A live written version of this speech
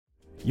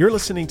You're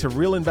listening to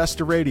Real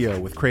Investor Radio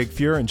with Craig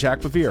Fuhr and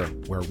Jack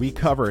Bevere, where we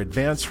cover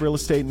advanced real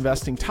estate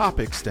investing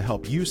topics to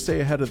help you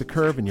stay ahead of the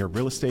curve in your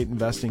real estate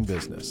investing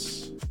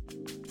business.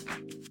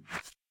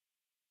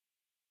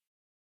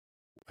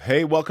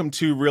 Hey, welcome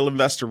to Real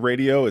Investor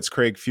Radio. It's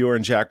Craig Fuhr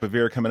and Jack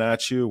Bevere coming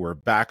at you. We're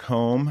back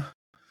home.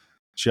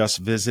 Just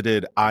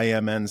visited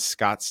IMN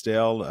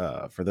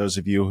Scottsdale. For those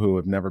of you who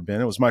have never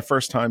been, it was my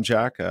first time,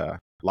 Jack. A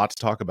lot to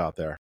talk about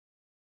there.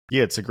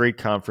 Yeah, it's a great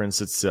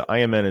conference. It's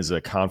IMN is a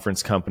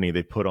conference company.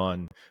 They put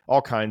on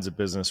all kinds of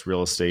business,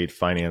 real estate,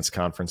 finance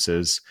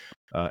conferences.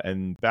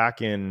 And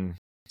back in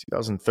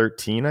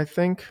 2013, I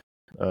think,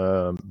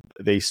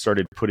 they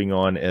started putting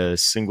on a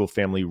single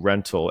family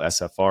rental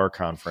SFR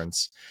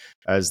conference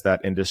as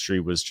that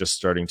industry was just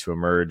starting to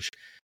emerge.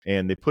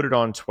 And they put it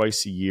on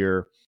twice a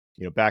year.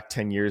 You know, back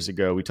 10 years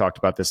ago, we talked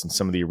about this in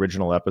some of the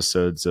original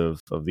episodes of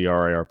the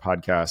RIR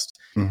podcast.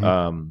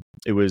 Mm-hmm.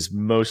 It was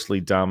mostly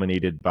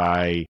dominated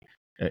by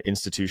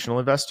institutional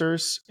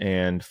investors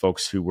and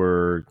folks who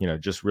were,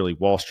 just really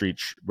Wall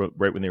Street,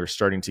 right when they were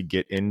starting to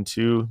get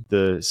into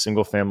the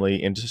single family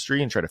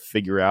industry and try to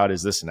figure out,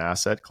 is this an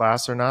asset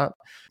class or not?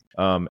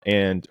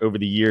 And over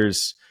the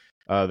years,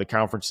 the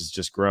conference has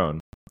just grown.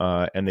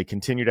 And they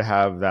continue to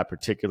have that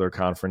particular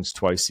conference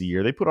twice a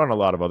year. They put on a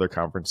lot of other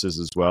conferences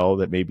as well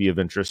that may be of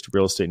interest to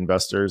real estate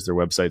investors. Their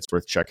website's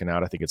worth checking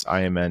out. I think it's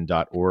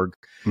imn.org.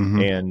 Mm-hmm.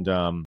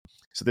 And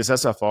so this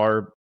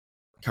SFR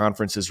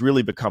conference has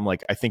really become, I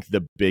think,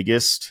 the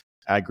biggest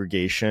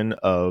aggregation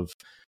of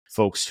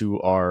folks who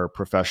are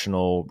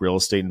professional real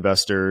estate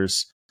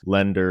investors,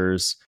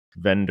 lenders,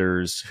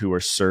 vendors who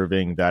are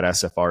serving that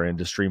SFR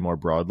industry more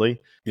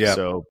broadly. Yeah.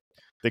 So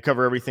they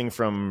cover everything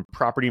from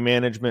property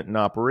management and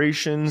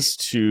operations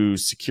to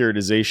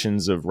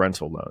securitizations of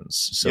rental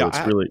loans. So it's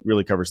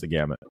really covers the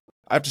gamut.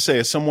 I have to say,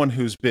 as someone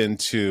who's been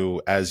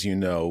to, as you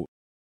know,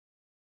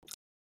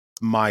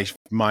 my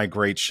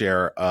great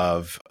share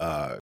of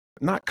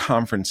not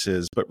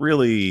conferences, but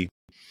really,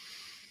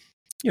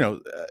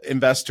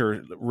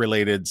 investor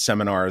related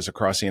seminars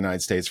across the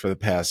United States for the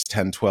past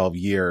 10, 12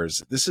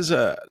 years. This is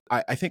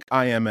I think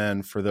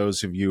IMN, for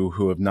those of you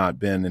who have not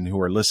been and who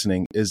are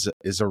listening, is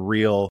a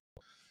real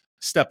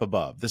step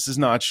above. This is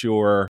not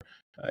your,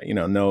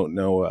 I'm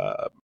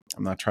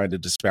not trying to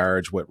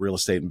disparage what real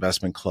estate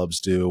investment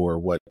clubs do or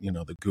what,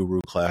 the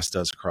guru class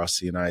does across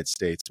the United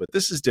States, but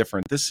this is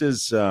different. This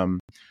is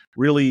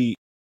really,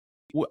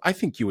 I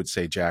think you would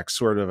say, Jack,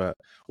 sort of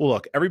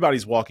look,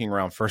 everybody's walking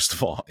around, first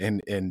of all,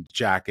 in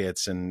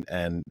jackets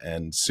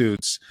and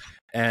suits.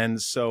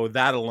 And so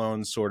that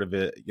alone sort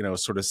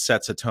of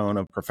sets a tone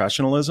of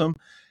professionalism.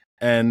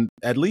 And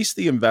at least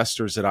the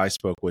investors that I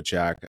spoke with,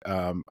 Jack,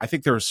 I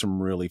think there are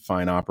some really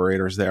fine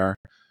operators there,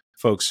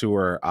 folks who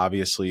are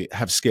obviously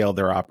have scaled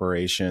their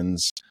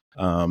operations.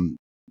 And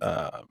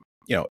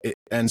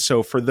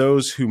so for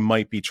those who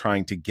might be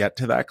trying to get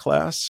to that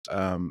class,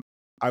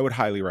 I would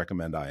highly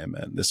recommend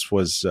IMN. This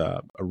was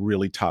a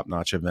really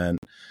top-notch event.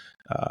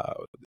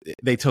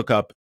 They took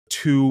up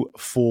 2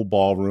 full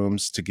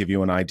ballrooms to give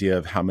you an idea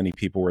of how many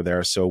people were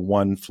there. So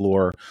one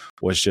floor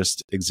was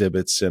just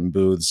exhibits and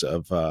booths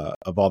of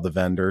all the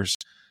vendors,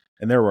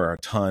 and there were a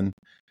ton.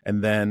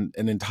 And then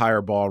an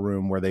entire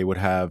ballroom where they would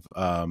have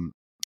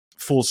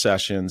full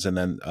sessions, and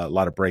then a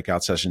lot of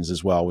breakout sessions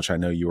as well, which I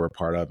know you were a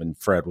part of, and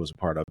Fred was a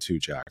part of too,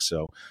 Jack.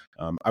 So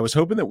I was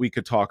hoping that we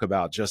could talk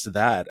about just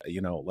that,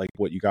 like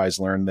what you guys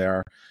learned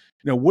there.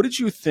 What did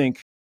you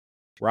think?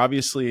 We're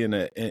obviously in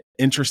an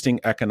interesting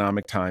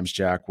economic times,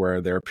 Jack, where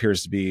there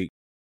appears to be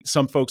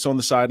some folks on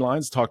the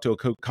sidelines. Talked to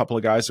a couple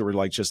of guys that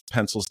were just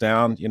pencils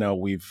down.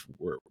 We've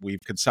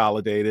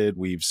consolidated,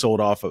 we've sold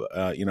off,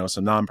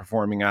 some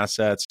non-performing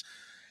assets.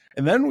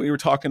 And then we were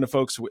talking to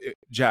folks,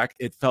 Jack,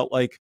 it felt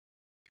like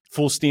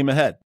full steam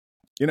ahead.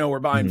 We're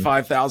buying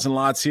 5,000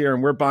 lots here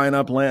and we're buying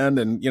up land.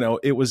 And,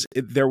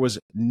 there was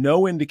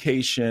no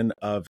indication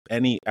of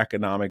any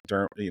economic,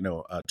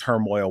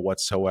 turmoil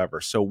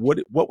whatsoever. So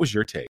what was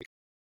your take?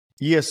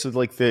 Yeah, so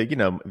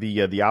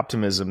the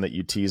optimism that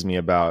you tease me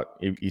about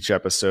each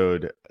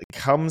episode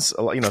comes,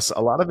 a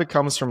lot of it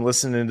comes from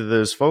listening to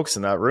those folks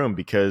in that room,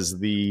 because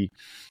the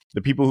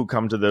people who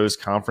come to those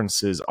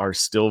conferences are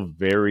still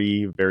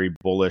very, very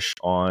bullish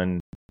on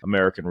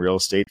American real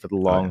estate for the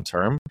long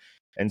term.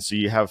 And so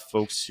you have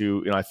folks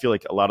who, I feel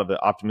like a lot of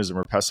the optimism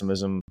or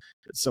pessimism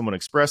that someone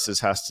expresses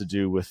has to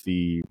do with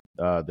the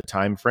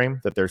time frame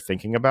that they're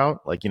thinking about,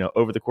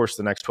 over the course of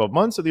the next 12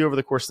 months or over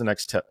the course of the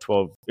next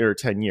 12 or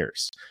 10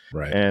 years.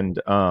 Right. And,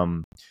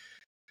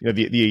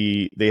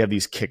 they have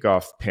these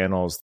kickoff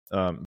panels.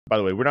 By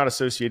the way, we're not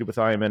associated with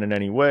IMN in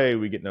any way.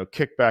 We get no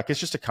kickback. It's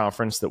just a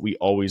conference that we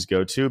always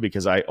go to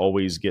because I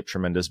always get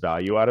tremendous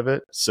value out of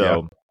it.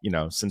 So,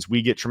 since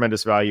we get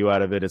tremendous value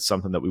out of it, it's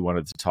something that we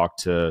wanted to talk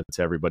to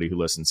everybody who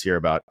listens here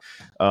about.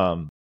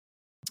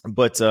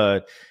 But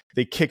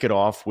they kick it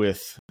off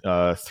with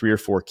 3 or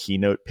 4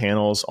 keynote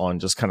panels on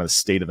just kind of the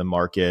state of the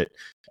market.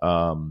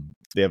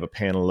 They have a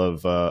panel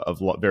of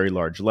very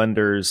large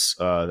lenders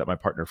that my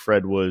partner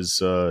Fred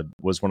was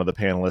one of the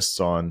panelists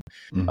on,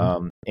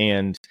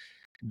 and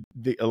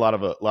a lot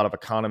of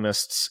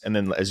economists, and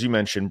then as you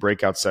mentioned,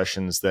 breakout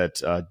sessions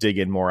that dig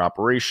in more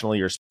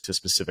operationally or to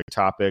specific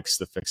topics,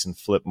 the fix and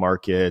flip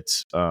market,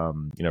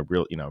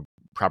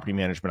 property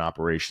management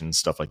operations,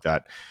 stuff like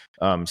that.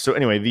 So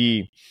anyway,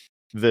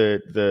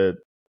 the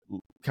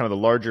kind of the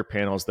larger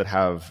panels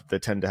that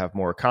tend to have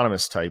more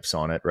economist types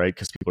on it, right?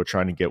 Because people are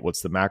trying to get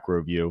what's the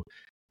macro view.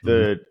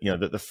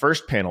 The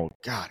first panel,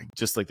 God,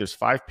 just like there's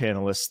 5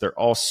 panelists, they're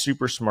all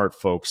super smart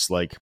folks,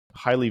 like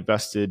highly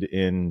vested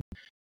in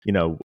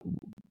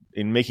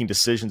making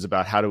decisions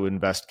about how to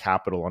invest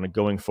capital on a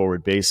going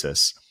forward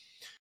basis.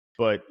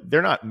 But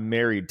they're not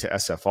married to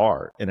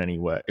SFR in any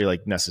way,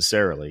 like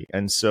necessarily.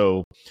 And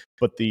so,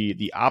 but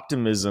the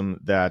optimism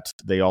that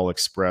they all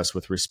express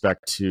with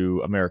respect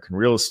to American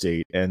real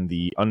estate and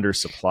the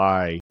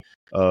undersupply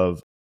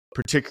of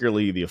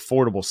particularly the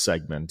affordable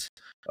segment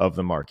of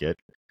the market,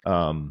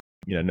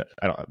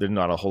 there's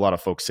not a whole lot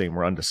of folks saying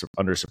we're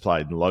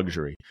undersupplied in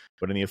luxury,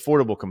 but in the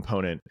affordable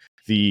component,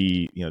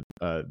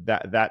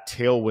 that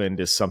tailwind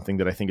is something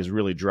that I think is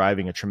really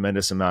driving a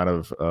tremendous amount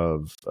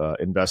of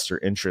investor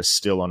interest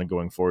still on a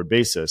going forward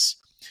basis.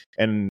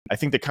 And I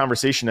think the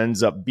conversation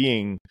ends up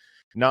being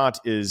not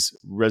is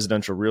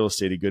residential real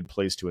estate a good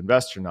place to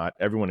invest or not.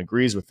 Everyone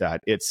agrees with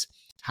that. It's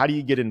how do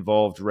you get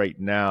involved right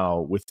now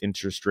with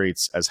interest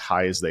rates as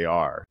high as they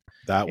are?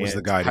 That was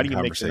the guiding conversation. How do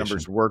you make the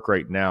numbers work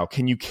right now?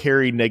 Can you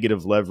carry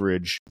negative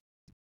leverage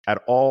at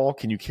all?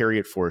 Can you carry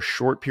it for a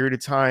short period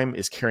of time?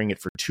 Is carrying it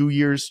for 2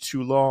 years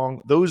too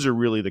long? Those are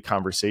really the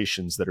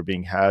conversations that are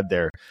being had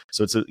there.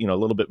 So it's a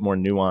little bit more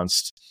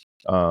nuanced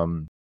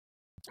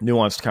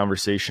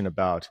conversation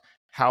about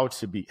how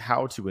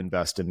to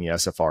invest in the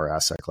SFR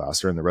asset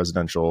class or in the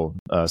residential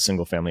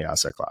single family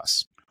asset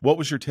class. What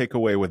was your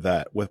takeaway with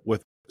that?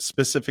 With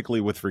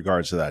specifically with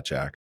regards to that,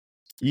 Jack?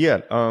 Yeah,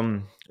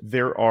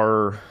 there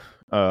are.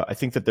 I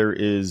think that there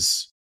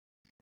is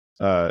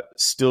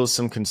still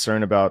some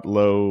concern about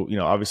low.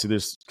 Obviously,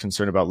 there's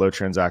concern about low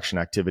transaction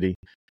activity,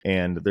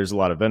 and there's a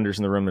lot of vendors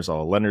in the room. There's a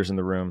lot of lenders in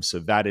the room, so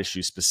that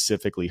issue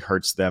specifically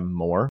hurts them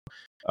more.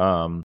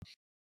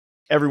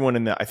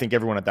 Everyone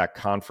at that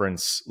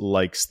conference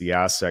likes the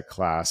asset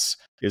class,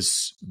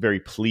 is very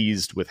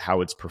pleased with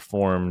how it's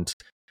performed,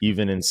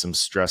 even in some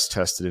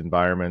stress-tested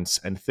environments,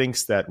 and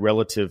thinks that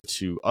relative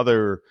to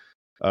other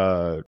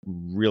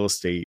real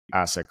estate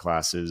asset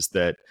classes,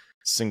 that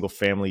single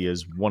family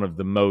is one of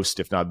the most,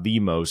 if not the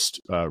most,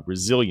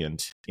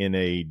 resilient in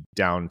a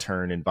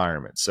downturn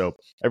environment. So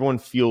everyone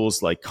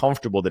feels like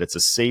comfortable that it's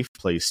a safe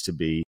place to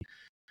be.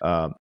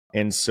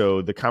 And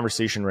so the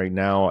conversation right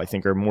now, I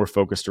think, are more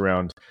focused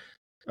around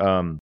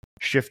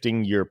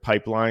shifting your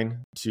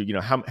pipeline to,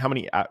 how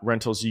many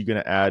rentals are you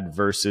going to add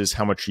versus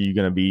how much are you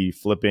going to be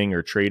flipping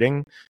or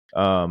trading.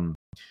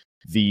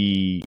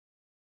 The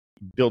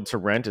build to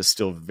rent is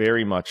still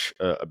very much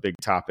a big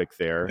topic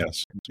there.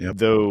 Yes. Yep.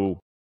 Though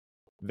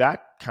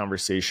that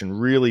conversation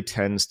really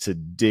tends to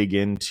dig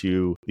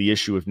into the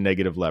issue of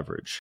negative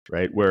leverage,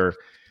 right? Where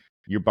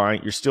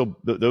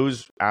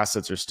those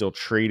assets are still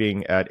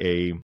trading at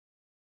a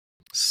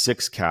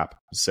 6 cap,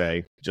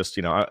 say, just,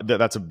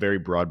 that's a very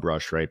broad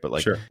brush, right?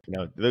 But sure.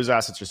 Those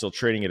assets are still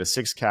trading at a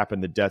 6 cap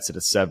and the debt's at a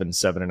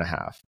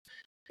 7.5.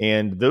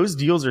 And those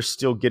deals are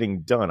still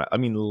getting done. I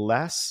mean,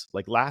 last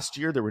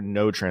year, there were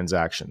no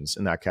transactions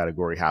in that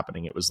category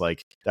happening. It was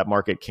like that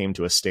market came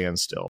to a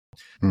standstill.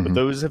 Mm-hmm. But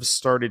those have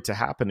started to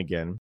happen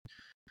again.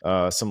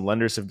 Some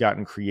lenders have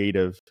gotten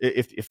creative.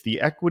 If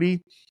the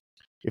equity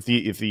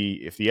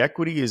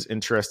is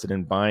interested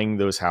in buying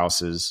those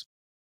houses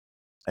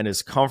and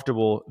is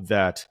comfortable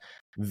that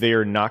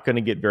they're not going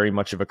to get very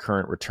much of a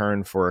current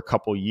return for a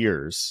couple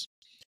years,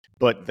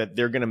 but that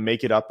they're going to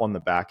make it up on the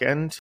back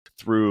end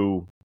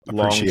through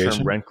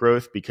long-term rent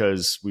growth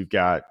because we've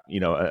got,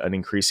 an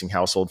increasing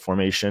household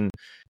formation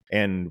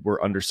and we're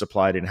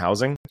undersupplied in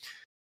housing.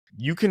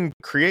 You can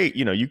create,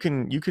 you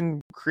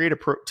can create a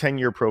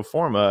 10-year pro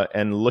forma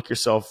and look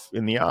yourself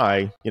in the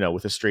eye,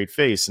 with a straight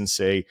face and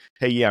say,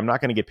 hey, yeah, I'm not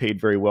going to get paid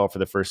very well for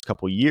the first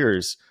couple of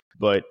years,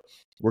 but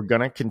we're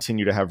going to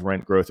continue to have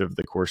rent growth over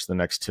the course of the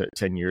next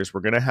 10 years.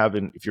 We're going to have,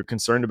 if you're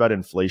concerned about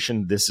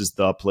inflation, this is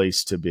the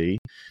place to be.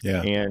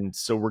 Yeah. And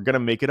so we're going to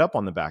make it up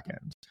on the back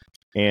end.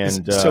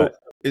 And so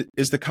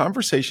is the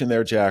conversation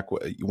there, Jack,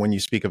 when you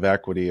speak of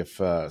equity,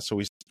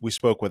 we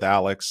spoke with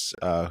Alex,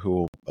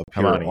 who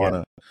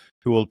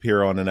will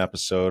appear on an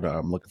episode.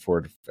 I'm looking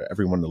forward for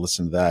everyone to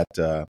listen to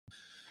that.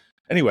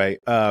 Anyway,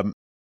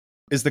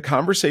 is the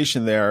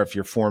conversation there, if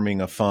you're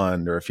forming a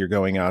fund or if you're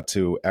going out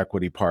to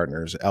equity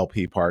partners,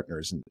 LP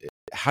partners, and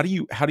how do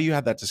you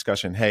have that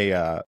discussion? Hey,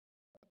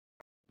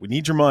 we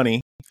need your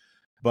money,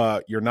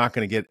 but you're not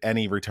going to get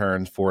any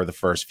returns for the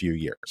first few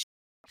years.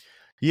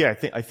 Yeah,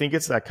 I think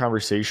it's that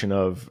conversation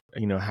of,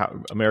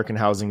 how American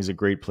housing is a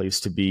great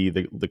place to be.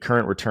 The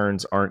current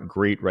returns aren't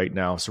great right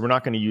now, so we're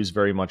not going to use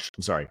very much.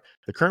 I'm sorry,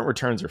 the current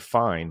returns are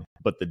fine,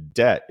 but the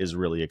debt is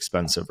really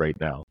expensive right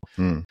now.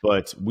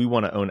 But we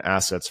want to own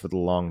assets for the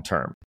long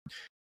term.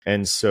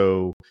 And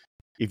so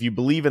if you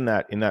believe in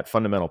that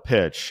fundamental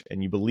pitch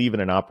and you believe in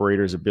an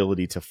operator's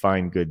ability to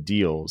find good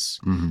deals,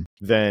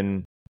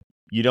 then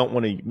you don't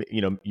want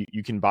to,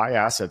 you can buy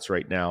assets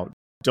right now.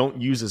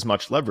 Don't use as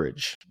much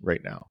leverage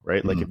right now,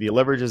 right? Like if the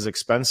leverage is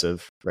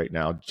expensive right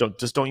now,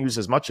 don't use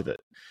as much of it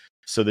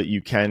so that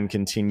you can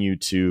continue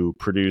to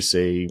produce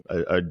a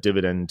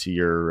dividend to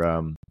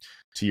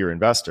your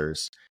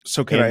investors.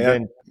 So can I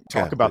then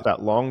talk about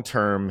that long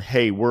term?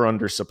 Hey, we're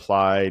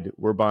undersupplied.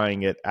 We're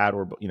buying it at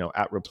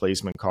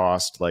replacement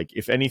cost. Like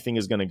if anything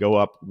is going to go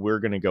up, we're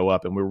going to go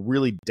up, and we're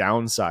really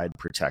downside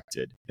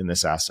protected in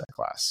this asset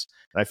class.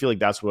 And I feel like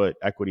that's what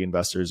equity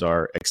investors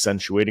are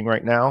accentuating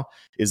right now,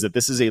 is that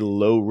this is a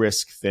low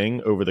risk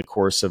thing over the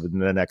course of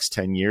the next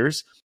 10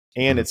 years.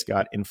 And it's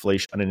got an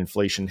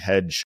inflation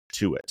hedge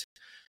to it.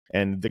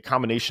 And the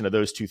combination of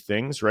those two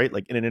things, right?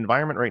 Like in an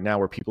environment right now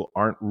where people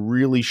aren't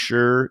really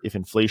sure if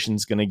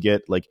inflation's going to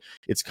get, like,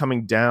 it's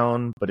coming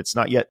down, but it's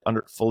not yet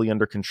fully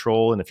under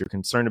control. And if you're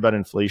concerned about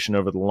inflation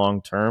over the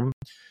long term,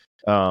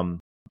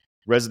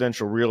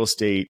 residential real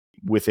estate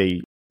with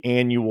a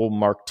annual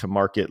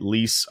mark-to-market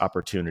lease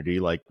opportunity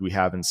like we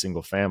have in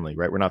single family,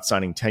 right? We're not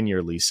signing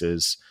 10-year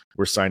leases.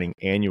 We're signing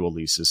annual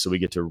leases. So we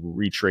get to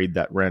retrade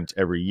that rent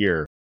every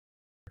year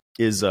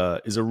is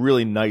a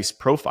really nice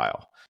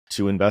profile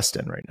to invest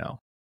in right now.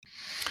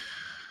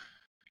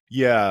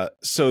 Yeah.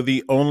 So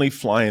the only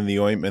fly in the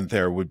ointment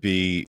there would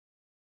be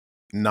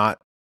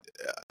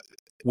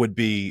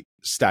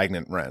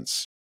stagnant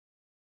rents.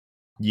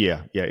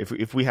 Yeah.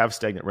 If we have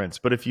stagnant rents,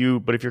 but if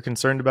you're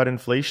concerned about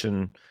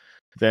inflation,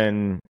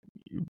 then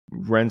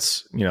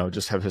rents,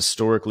 just have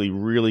historically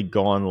really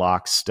gone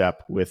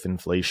lockstep with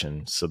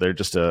inflation. So they're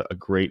just a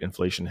great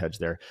inflation hedge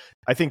there.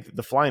 I think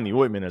the fly in the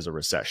ointment is a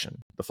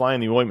recession. The fly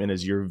in the ointment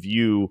is your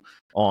view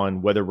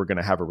on whether we're going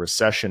to have a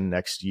recession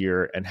next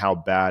year and how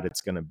bad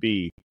it's going to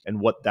be and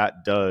what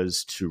that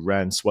does to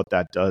rents, what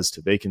that does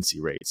to vacancy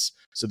rates.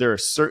 So there are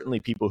certainly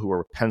people who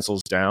are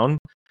pencils down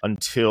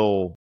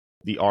until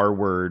the R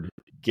word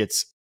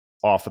gets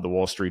off of the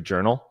Wall Street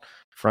Journal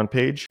front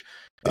page.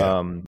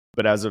 Yeah.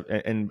 But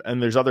and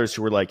there's others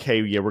who are like,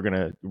 hey, yeah,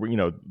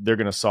 they're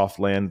gonna soft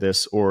land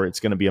this, or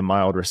it's gonna be a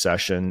mild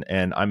recession,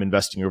 and I'm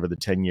investing over the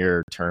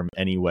 10-year term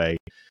anyway.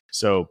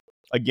 So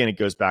again, it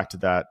goes back to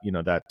that,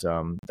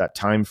 that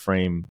time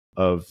frame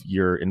of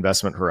your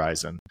investment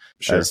horizon.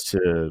 Sure. As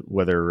to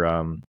whether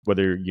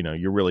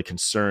you're really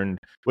concerned,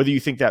 whether you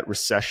think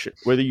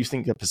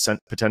that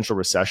potential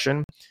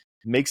recession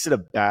makes it a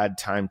bad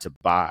time to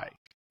buy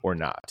or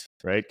not,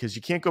 right? Because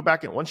you can't go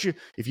back and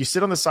if you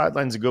sit on the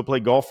sidelines and go play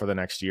golf for the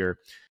next year,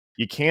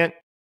 you can't,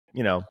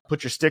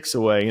 put your sticks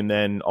away and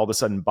then all of a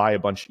sudden buy a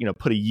bunch,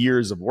 put a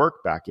years of work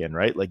back in,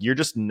 right? Like you're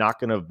just not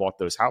going to have bought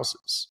those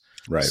houses.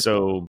 Right.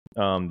 So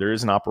there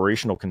is an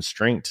operational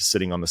constraint to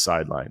sitting on the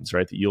sidelines,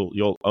 right? That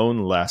you'll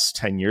own less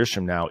 10 years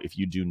from now if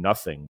you do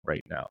nothing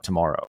right now,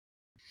 tomorrow.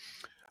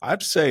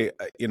 I'd say,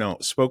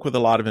 spoke with a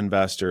lot of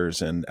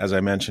investors. And as I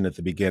mentioned at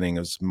the beginning, it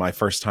was my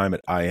first time at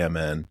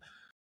IMN.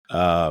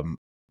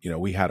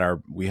 We had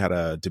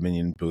a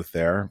Dominion booth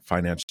there,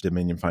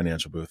 Dominion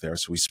financial booth there.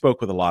 So we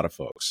spoke with a lot of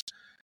folks,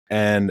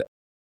 and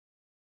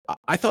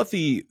I thought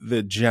the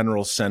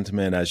general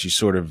sentiment, as you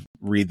sort of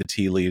read the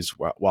tea leaves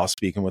while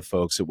speaking with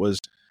folks, it was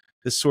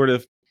this sort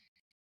of,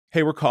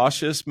 hey, we're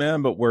cautious,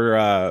 man, but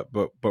we're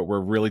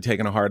really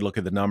taking a hard look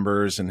at the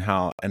numbers and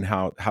how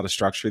to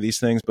structure these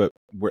things. But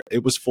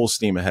it was full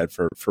steam ahead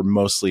for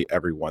mostly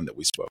everyone that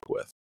we spoke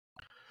with.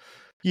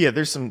 Yeah,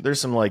 there's some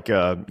like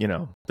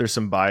there's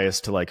some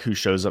bias to like who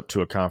shows up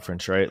to a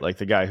conference, right? Like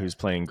the guy who's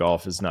playing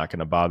golf is not going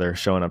to bother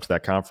showing up to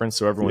that conference.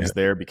 So everyone's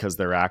there because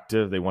they're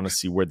active. They want to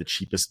see where the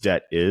cheapest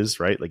debt is,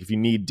 right? Like if you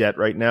need debt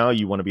right now,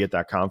 you want to be at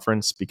that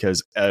conference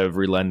because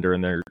every lender in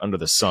there under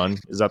the sun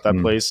is at that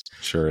place.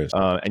 Sure is.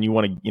 And you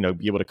want to,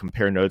 be able to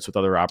compare notes with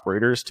other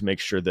operators to make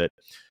sure that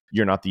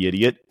you're not the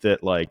idiot that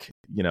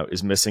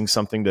is missing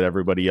something that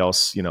everybody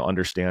else,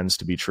 understands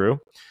to be true.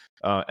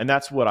 And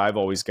that's what I've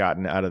always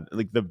gotten out of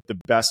the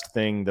best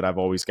thing that I've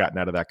always gotten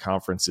out of that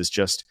conference is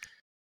just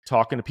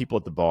talking to people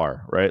at the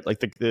bar, right?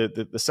 Like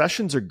the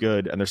sessions are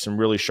good and there's some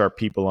really sharp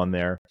people on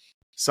there.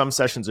 Some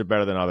sessions are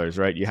better than others,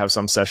 right? You have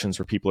some sessions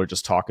where people are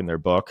just talking their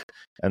book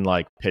and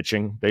like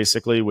pitching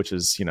basically, which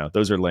is,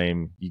 those are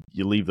lame.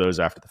 You leave those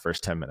after the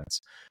first 10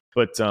 minutes.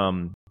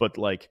 But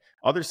like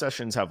other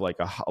sessions have like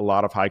a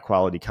lot of high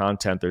quality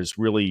content. There's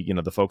really,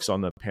 the folks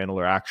on the panel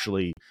are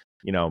actually,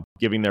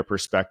 giving their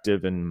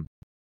perspective and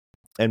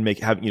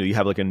you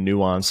have like a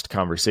nuanced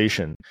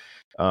conversation.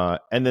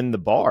 And then the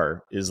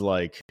bar is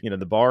like,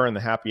 the bar and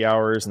the happy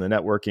hours and the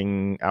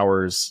networking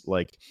hours,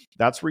 like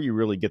that's where you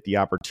really get the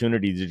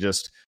opportunity to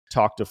just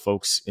talk to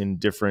folks in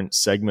different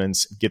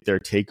segments, get their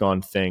take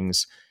on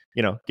things,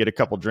 get a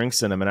couple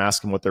drinks in them and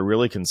ask them what they're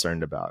really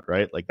concerned about,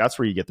 right? Like that's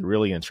where you get the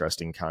really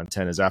interesting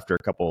content is after a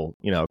couple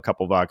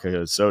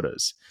vodka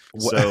sodas.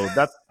 So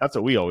that's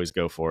what we always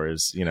go for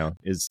is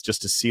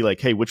just to see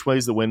like, hey, which way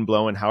is the wind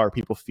blowing? How are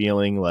people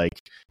feeling? Like,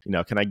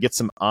 can I get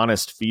some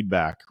honest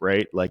feedback,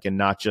 right? Like, and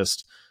not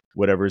just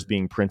whatever's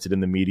being printed in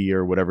the media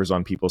or whatever's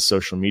on people's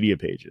social media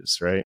pages,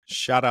 right?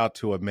 Shout out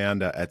to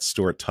Amanda at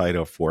Stuart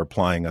Tito for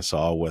applying us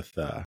all with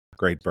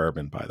great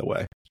bourbon, by the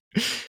way.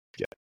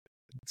 Yeah,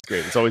 it's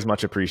great. It's always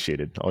much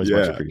appreciated. Always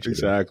much appreciated.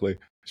 Exactly.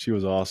 She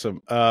was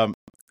awesome.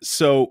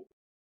 So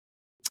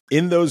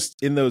in those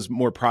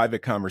more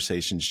private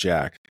conversations,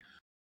 Jack,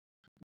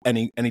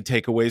 any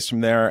takeaways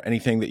from there?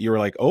 Anything that you were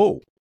like,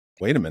 oh,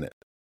 wait a minute?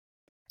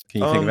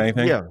 Can you think of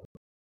anything?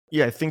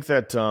 Yeah. I think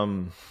that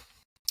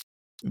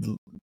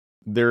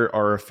there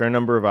are a fair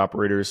number of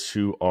operators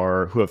who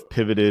have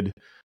pivoted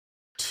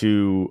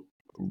to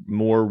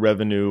more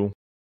revenue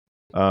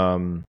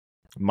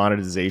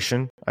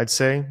monetization, I'd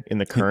say, in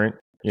the current,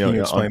 Can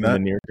you explain that? the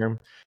near term.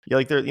 Yeah,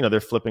 like they're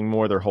flipping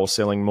more, they're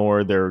wholesaling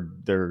more,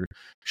 they're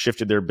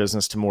shifted their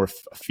business to more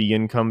fee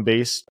income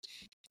based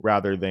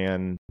rather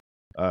than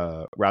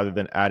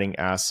adding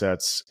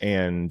assets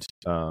and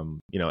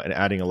and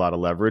adding a lot of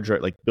leverage,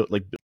 right? Like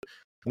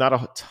not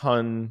a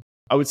ton.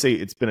 I would say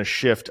it's been a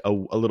shift a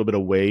little bit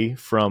away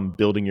from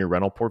building your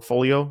rental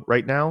portfolio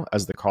right now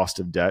as the cost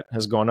of debt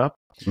has gone up.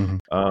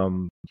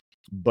 Mm-hmm.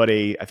 But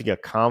I think a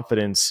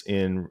confidence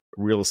in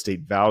real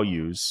estate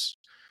values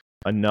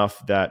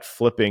enough that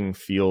flipping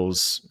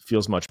feels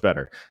much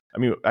better. I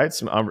mean, I had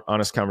some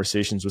honest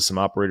conversations with some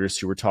operators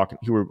who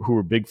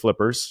were big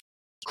flippers,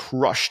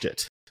 crushed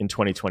it in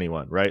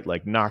 2021, right?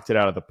 Like knocked it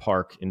out of the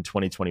park in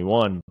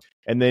 2021,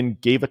 and then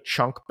gave a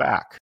chunk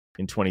back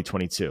in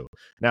 2022.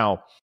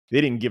 Now, they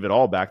didn't give it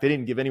all back. They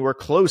didn't give anywhere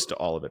close to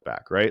all of it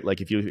back, right?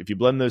 Like if you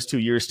blend those 2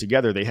 years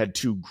together, they had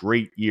 2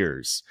 great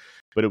years.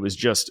 But it was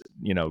just,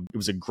 it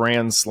was a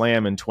grand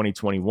slam in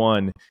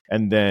 2021,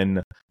 and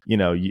then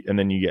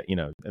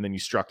you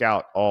struck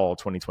out all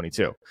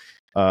 2022,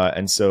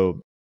 and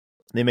so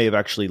they may have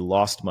actually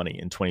lost money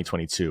in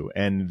 2022,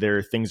 and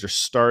their things are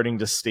starting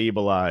to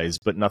stabilize,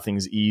 but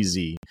nothing's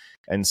easy,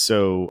 and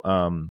so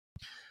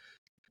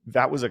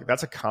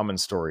that's a common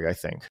story, I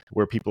think,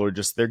 where people are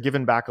they're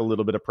giving back a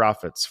little bit of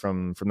profits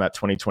from that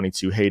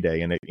 2022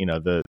 heyday, and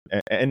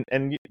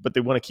but they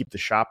want to keep the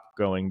shop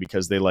going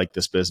because they like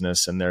this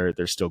business and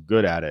they're still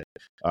good at it.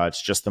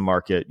 It's just the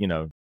market,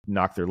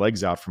 knocked their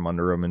legs out from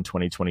under them in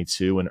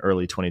 2022 and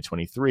early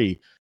 2023.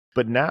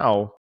 But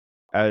now,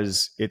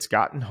 as it's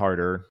gotten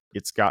harder,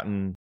 it's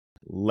gotten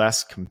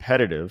less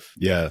competitive.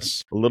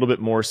 Yes. A little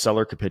bit more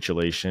seller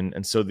capitulation.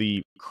 And so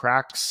the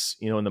cracks,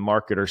 in the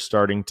market are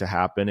starting to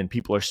happen, and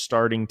people are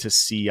starting to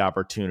see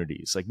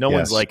opportunities. Like no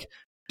one's like,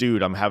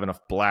 dude, I'm having a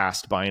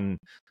blast buying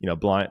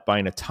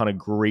a ton of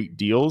great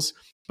deals,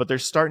 but they're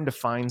starting to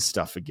find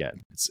stuff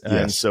again.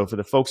 And so for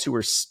the folks who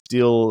are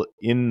still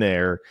in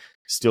there,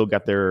 still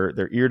got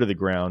their ear to the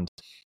ground,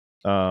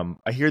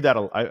 I hear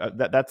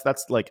that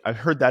that's like I've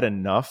heard that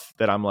enough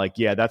that I'm like,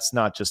 yeah, that's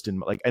not just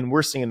in and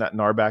we're seeing that in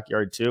our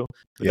backyard too.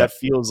 But that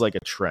feels like a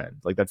trend.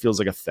 Like that feels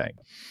like a thing.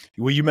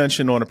 Well, you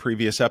mentioned on a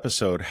previous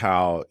episode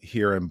how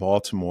here in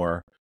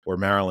Baltimore or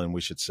Maryland,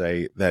 we should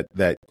say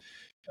that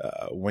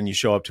when you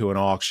show up to an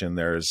auction,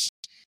 there's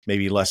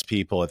maybe less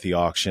people at the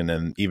auction,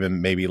 and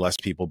even maybe less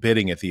people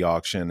bidding at the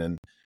auction. And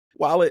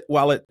while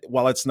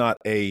it's not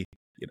a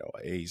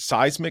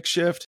seismic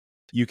shift,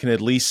 you can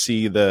at least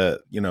see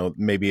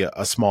maybe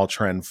a small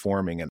trend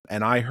forming.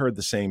 And I heard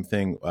the same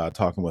thing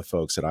talking with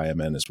folks at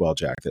IMN as well,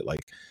 Jack,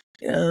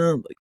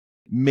 that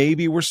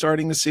maybe we're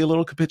starting to see a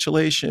little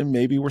capitulation.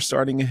 Maybe we're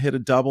starting to hit a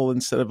double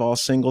instead of all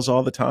singles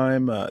all the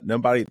time.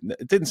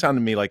 It didn't sound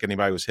to me like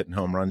anybody was hitting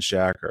home runs,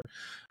 Jack,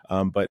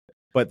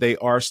 but they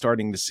are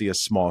starting to see a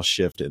small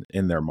shift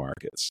in their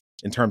markets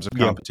in terms of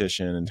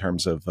competition, in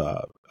terms of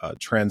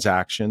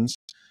transactions,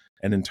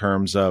 and in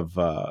terms of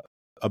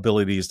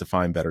abilities to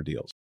find better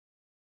deals.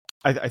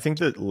 I think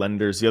that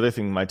lenders, the other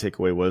thing my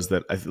takeaway was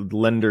that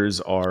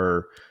lenders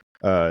are,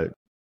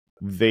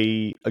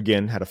 they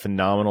again had a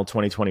phenomenal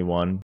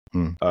 2021,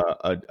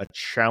 a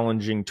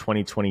challenging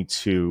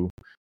 2022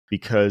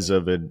 because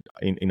of an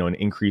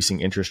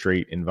increasing interest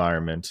rate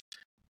environment.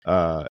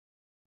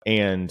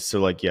 And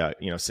so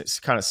it's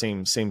kind of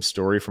same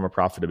story from a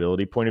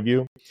profitability point of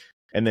view.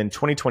 And then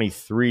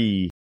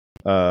 2023,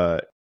 I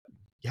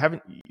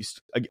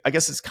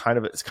guess it's kind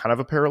of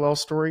a parallel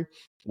story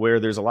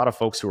where there's a lot of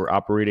folks who are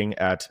operating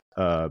at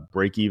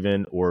break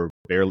even or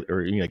barely,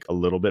 or like a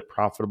little bit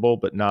profitable,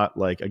 but not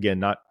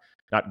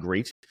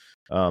great.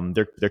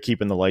 They're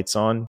keeping the lights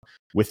on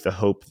with the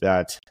hope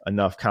that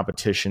enough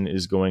competition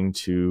is going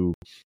to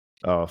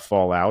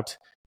fall out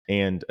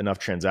and enough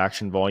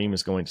transaction volume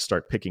is going to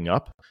start picking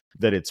up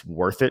that it's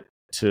worth it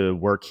to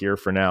work here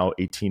for now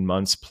 18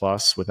 months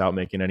plus without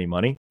making any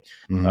money.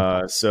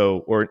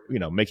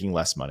 Making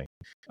less money.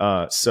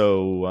 I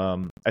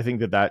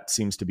think that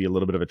seems to be a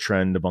little bit of a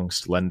trend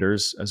amongst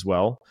lenders as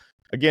well.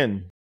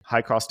 Again,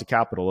 high cost of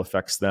capital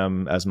affects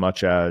them as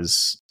much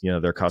as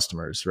their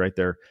customers, right?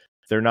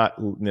 They're not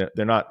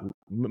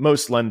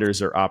most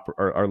lenders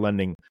are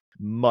lending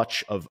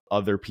much of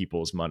other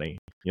people's money.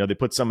 They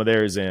put some of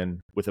theirs in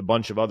with a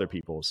bunch of other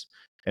people's,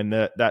 and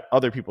that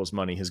other people's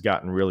money has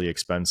gotten really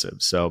expensive.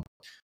 So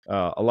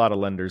a lot of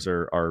lenders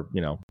are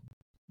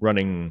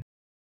running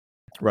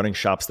running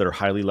shops that are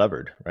highly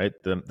levered, right?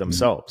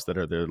 Themselves, that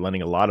are they're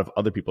lending a lot of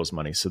other people's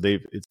money. So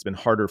it's been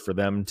harder for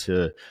them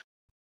to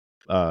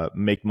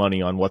make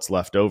money on what's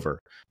left over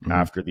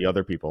after the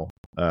other people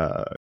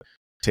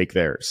take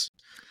theirs.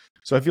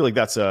 So I feel like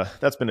that's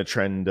been a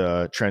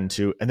trend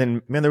too. And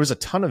then, man, there was a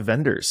ton of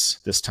vendors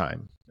this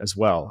time as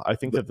well. I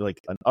think that like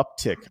an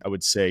uptick, I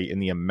would say, in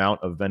the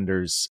amount of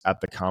vendors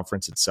at the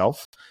conference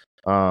itself.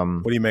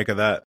 What do you make of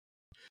that?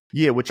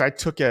 Yeah, which I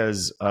took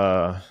as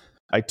I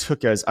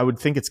would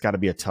think it's got to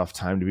be a tough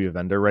time to be a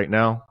vendor right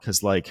now,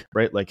 because like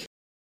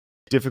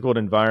difficult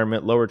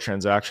environment, lower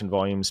transaction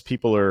volumes.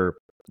 People are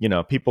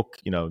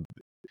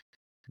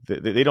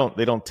they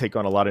don't take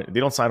on they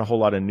don't sign a whole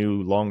lot of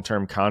new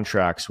long-term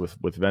contracts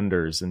with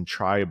vendors and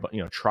try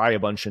a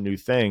bunch of new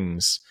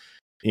things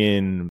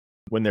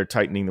when they're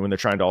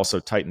trying to also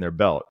tighten their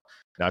belt.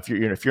 Now, if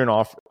you're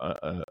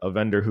a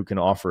vendor who can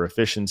offer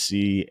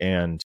efficiency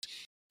and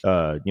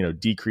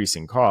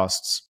decreasing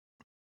costs,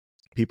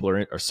 people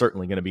are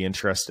certainly going to be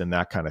interested in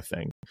that kind of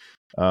thing.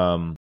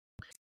 And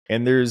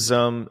there's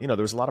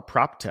there's a lot of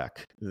prop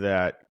tech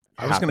that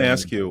I was going to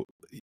ask you.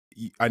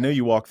 I know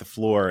you walk the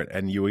floor,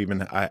 and you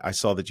even I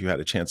saw that you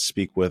had a chance to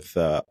speak with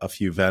a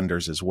few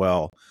vendors as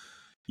well.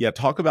 Yeah,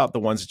 talk about the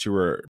ones that you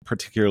were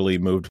particularly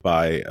moved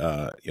by,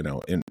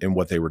 in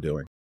what they were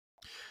doing.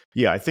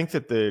 Yeah, I think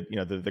that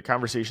the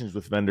conversations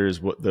with vendors,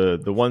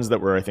 the ones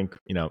that were, I think,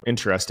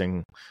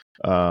 interesting,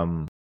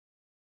 or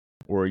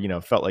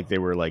felt like they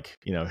were like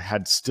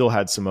had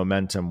some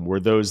momentum, were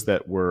those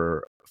that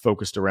were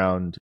focused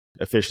around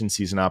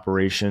efficiencies in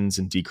operations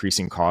and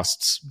decreasing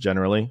costs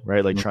generally,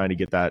 right? Like trying to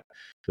get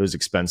those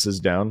expenses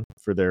down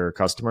for their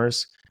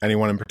customers.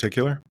 Anyone in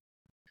particular?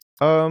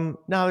 No,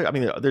 I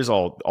mean, there's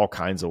all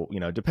kinds of,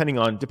 depending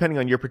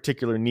on your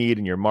particular need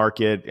and your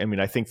market. I mean,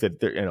 I think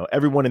that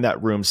everyone in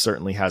that room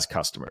certainly has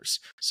customers,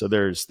 so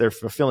they're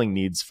fulfilling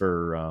needs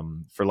for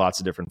lots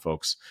of different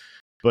folks.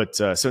 But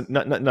so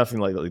nothing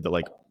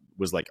like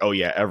was like, oh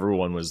yeah,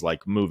 everyone was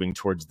like moving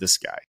towards this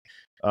guy.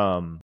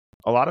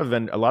 A lot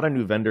of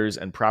new vendors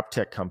and prop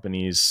tech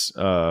companies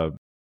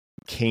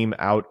came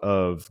out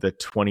of the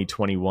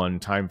 2021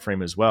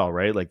 timeframe as well,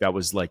 right? Like that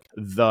was like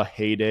the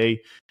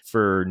heyday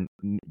for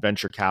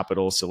venture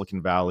capital,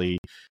 Silicon Valley,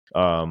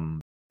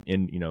 and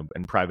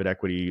private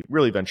equity,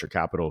 really venture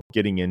capital,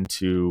 getting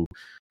into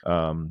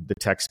the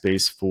tech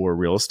space for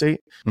real estate.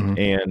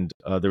 And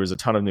there was a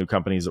ton of new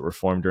companies that were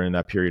formed during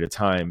that period of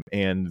time,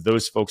 and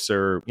those folks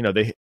are,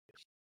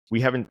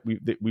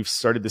 we've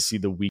started to see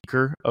the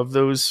weaker of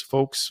those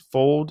folks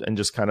fold and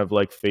just kind of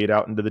like fade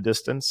out into the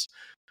distance,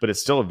 but it's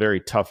still a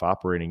very tough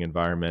operating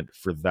environment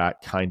for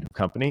that kind of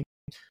company.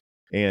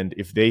 And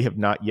if they have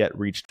not yet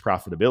reached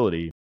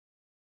profitability,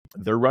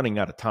 they're running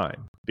out of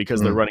time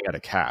because they're running out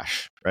of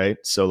cash, right?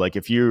 So like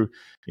if you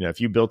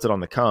built it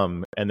on the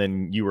come and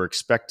then you were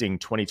expecting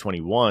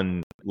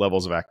 2021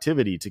 levels of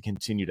activity to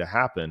continue to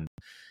happen,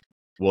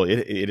 well,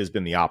 it has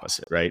been the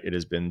opposite, right? It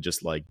has been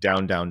just like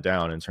down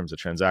in terms of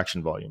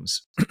transaction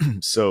volumes.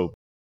 So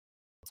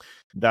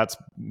that's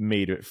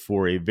made it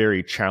for a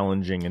very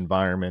challenging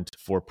environment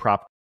for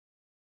prop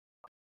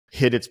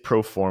hit its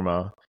pro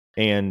forma.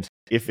 And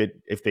if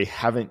they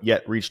haven't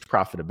yet reached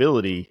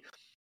profitability,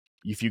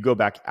 if you go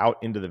back out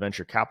into the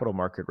venture capital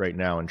market right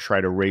now and try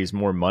to raise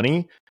more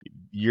money,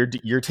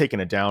 you're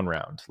taking a down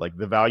round. Like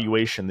the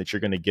valuation that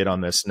you're going to get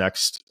on this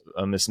next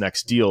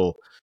deal,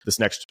 this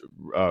next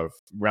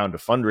round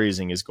of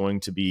fundraising is going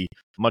to be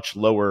much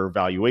lower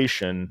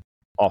valuation,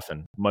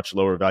 often much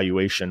lower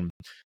valuation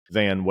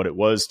than what it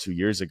was 2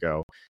 years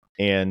ago.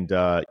 And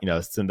so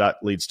that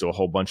leads to a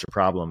whole bunch of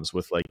problems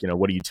with like,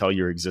 what do you tell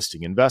your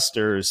existing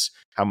investors?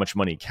 How much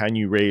money can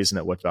you raise and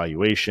at what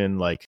valuation?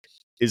 Like,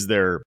 is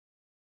there,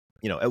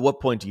 at what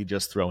point do you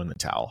just throw in the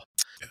towel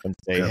and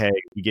say, hey,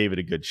 we gave it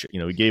a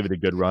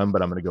good run,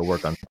 but I'm going to go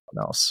work on something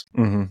else.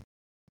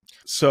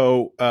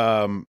 So,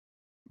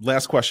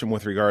 last question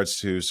with regards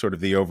to sort of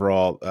the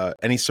overall,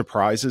 any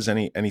surprises,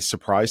 any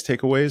surprise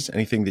takeaways,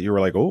 anything that you were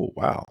like, oh,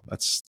 wow,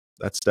 that's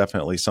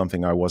definitely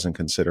something I wasn't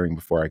considering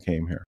before I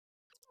came here.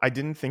 I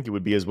didn't think it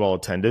would be as well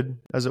attended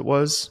as it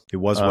was. It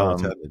was well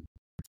attended.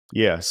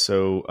 Yeah.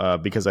 So,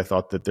 because I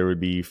thought that there would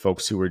be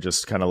folks who were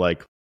just kind of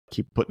like,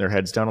 keep putting their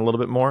heads down a little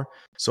bit more.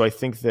 So I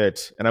think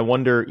that, and I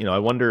wonder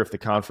if the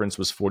conference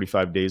was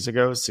 45 days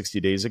ago, 60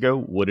 days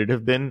ago, would it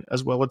have been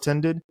as well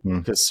attended?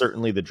 Because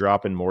certainly the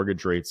drop in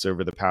mortgage rates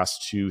over the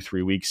past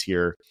 2-3 weeks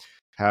here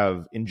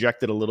have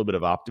injected a little bit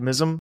of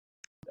optimism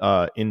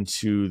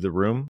into the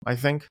room, I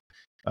think,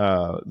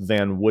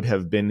 than would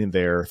have been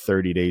there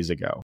 30 days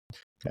ago.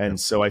 And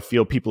so I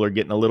feel people are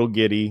getting a little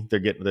giddy.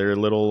 They're a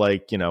little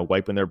like,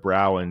 wiping their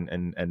brow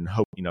and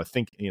hope,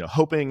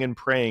 hoping and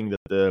praying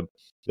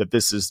that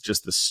this is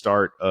just the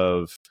start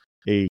of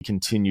a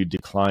continued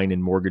decline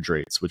in mortgage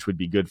rates, which would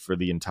be good for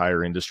the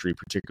entire industry,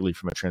 particularly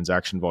from a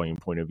transaction volume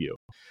point of view.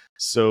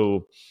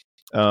 So,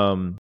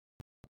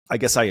 I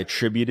guess I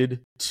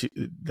attributed to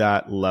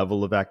that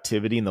level of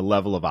activity and the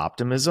level of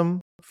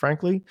optimism,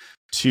 frankly,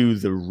 to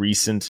the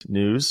recent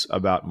news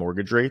about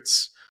mortgage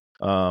rates.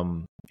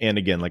 And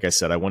again, like I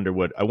said, I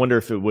wonder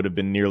if it would have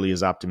been nearly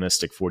as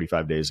optimistic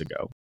 45 days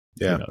ago.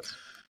 Yeah. Who knows?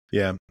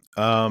 Yeah.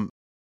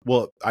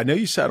 Well, I know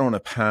you sat on a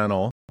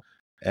panel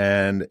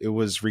and it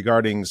was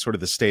regarding sort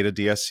of the state of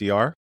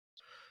DSCR.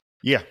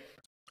 Yeah.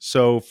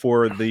 So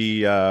for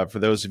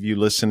those of you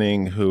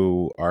listening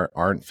who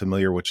aren't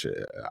familiar, which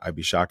I'd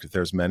be shocked if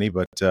there's many,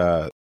 but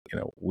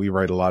we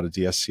write a lot of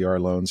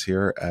DSCR loans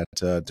here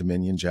at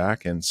Dominion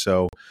Jack, and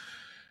so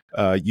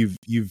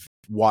you've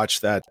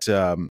watched that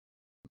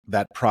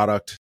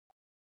product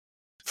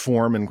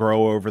form and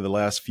grow over the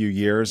last few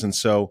years, and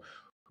so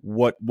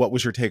what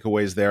was your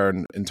takeaways there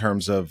in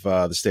terms of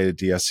the state of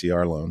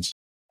DSCR loans?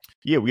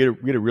 Yeah, we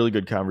had a really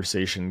good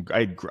conversation.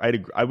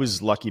 I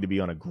was lucky to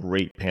be on a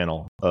great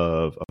panel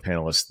of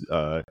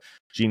panelists.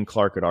 Gene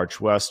Clark at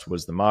Arch West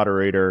was the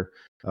moderator.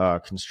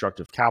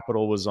 Constructive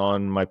Capital was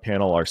on my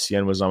panel.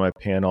 RCN was on my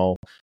panel,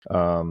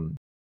 and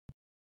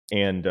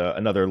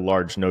another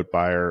large note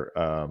buyer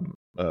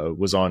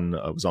was on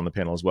the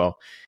panel as well.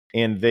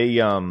 And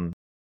they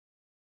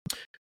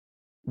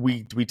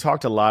we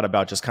talked a lot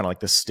about just kind of like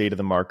the state of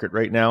the market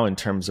right now in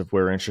terms of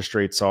where interest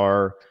rates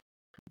are,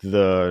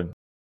 where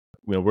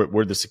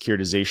the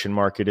securitization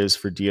market is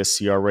for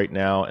DSCR right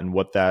now, and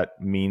what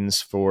that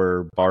means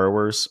for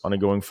borrowers on a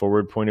going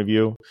forward point of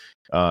view,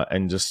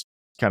 and just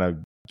kind of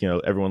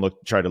everyone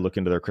try to look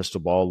into their crystal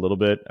ball a little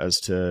bit as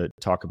to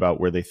talk about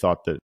where they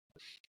thought that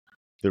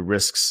the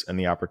risks and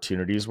the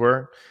opportunities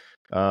were.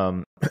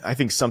 I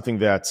think something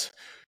that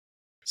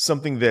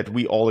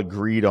we all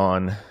agreed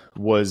on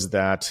was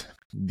that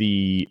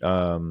we've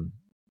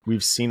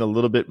seen a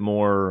little bit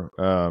more.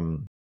 I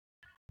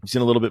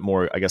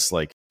guess,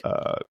 like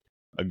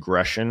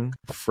aggression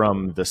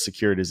from the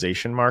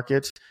securitization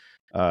market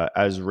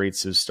as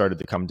rates have started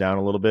to come down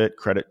a little bit.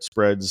 Credit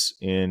spreads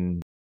in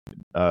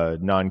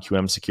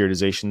non-QM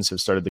securitizations have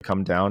started to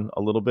come down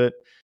a little bit,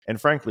 and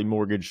frankly,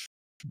 mortgage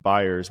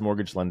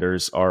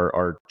lenders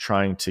are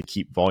trying to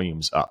keep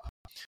volumes up,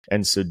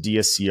 and so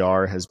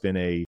DSCR has been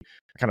a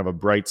kind of a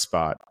bright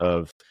spot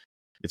of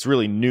it's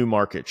really new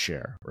market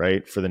share,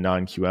 right, for the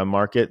non-QM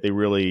market. The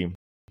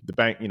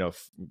bank,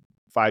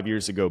 5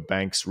 years ago,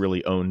 banks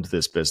really owned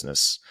this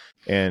business.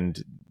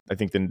 And I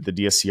think the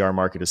DSCR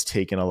market has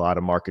taken a lot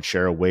of market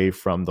share away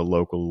from the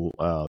local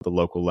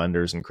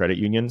lenders and credit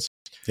unions.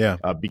 Yeah.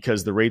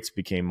 Because the rates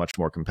became much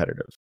more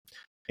competitive.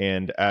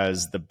 And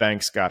as the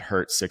banks got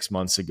hurt 6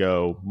 months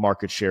ago,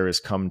 market share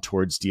has come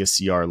towards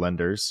DSCR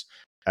lenders.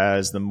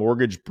 As the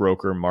mortgage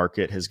broker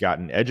market has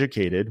gotten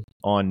educated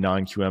on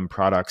non-QM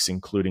products,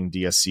 including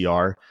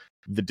DSCR,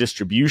 the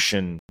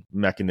distribution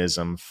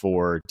mechanism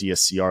for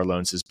DSCR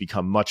loans has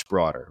become much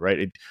broader,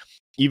 right?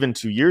 Even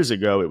 2 years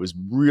ago, it was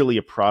really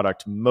a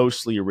product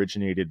mostly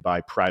originated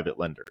by private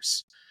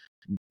lenders.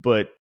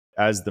 But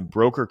as the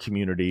broker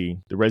community,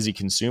 the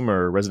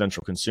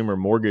residential consumer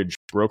mortgage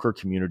broker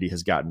community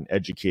has gotten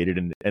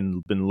educated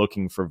and been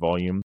looking for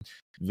volume,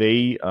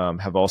 they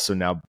have also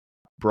now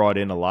brought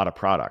in a lot of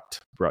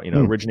product,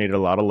 originated a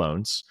lot of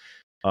loans.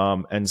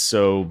 And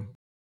so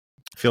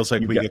feels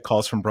like we get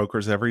calls from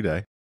brokers every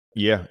day.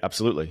 Yeah,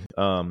 absolutely.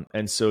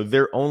 And so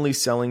they're only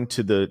selling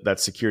to that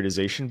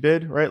securitization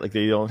bid, right? Like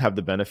they don't have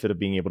the benefit of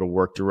being able to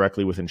work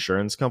directly with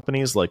insurance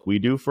companies like we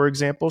do, for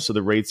example. So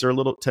the rates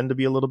tend to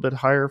be a little bit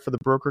higher for the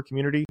broker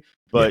community.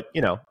 But,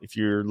 if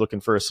you're looking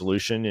for a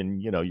solution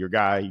and, you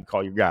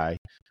call your guy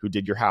who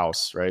did your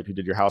house, right? Who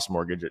did your house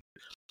mortgage at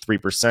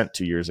 3%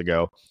 2 years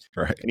ago.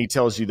 Right. And he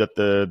tells you that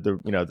that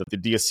the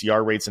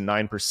DSCR rate's a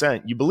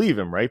 9%. You believe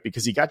him, right?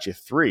 Because he got you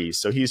 3.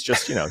 So he's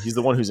just, he's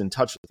the one who's in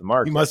touch with the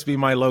market. He must be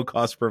my low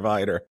cost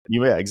provider.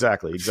 Yeah,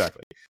 exactly.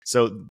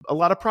 So a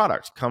lot of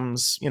product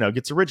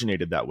gets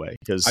originated that way.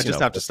 Because I just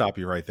have to stop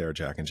you right there,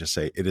 Jack, and just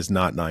say it is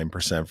not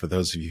 9% for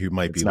those of you who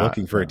might be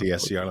looking for a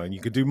DSCR loan.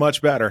 You could do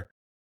much better.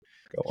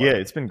 Yeah,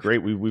 it's been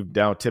great. We've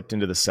now tipped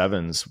into the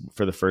 7s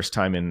for the first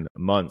time in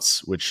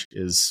months, which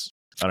is,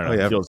 I don't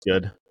know, it feels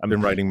good. I've been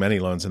writing many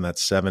loans in that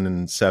 7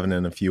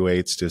 and a few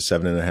 8s to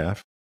 7.5.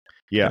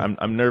 Yeah,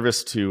 I'm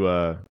nervous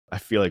to. I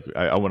feel like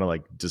I want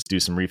to just do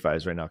some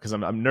refis right now because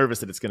I'm nervous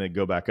that it's going to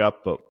go back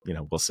up, but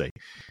we'll see.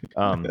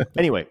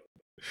 Anyway,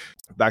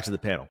 back to the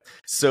panel.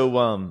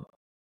 So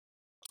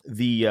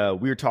we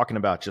were talking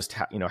about just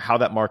how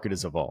that market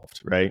has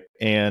evolved, right?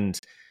 And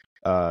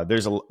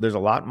there's a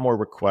lot more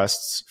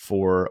requests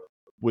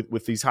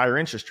with these higher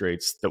interest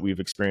rates that we've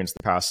experienced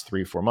the past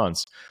 3-4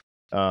 months.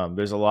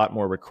 There's a lot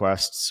more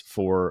requests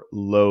for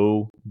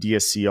low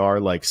DSCR,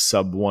 like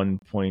sub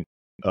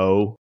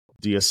 1.0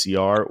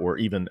 DSCR, or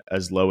even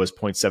as low as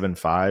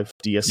 0.75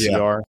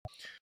 DSCR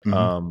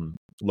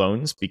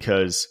loans,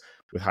 because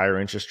with higher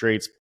interest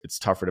rates, it's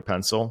tougher to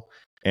pencil.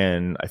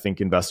 And I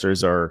think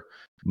investors are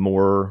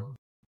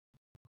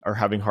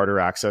having harder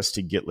access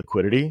to get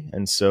liquidity.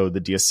 And so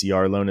the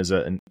DSCR loan is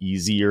an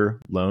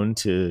easier loan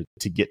to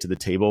get to the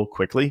table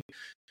quickly.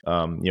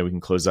 We can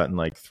close that in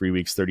like 3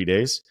 weeks, 30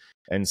 days.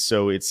 And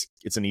so it's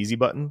an easy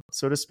button,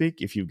 so to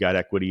speak, if you've got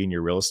equity in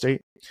your real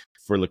estate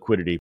for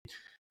liquidity.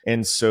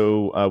 And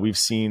so we've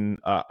seen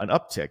an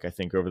uptick, I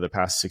think, over the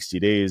past 60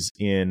 days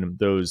in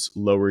those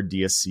lower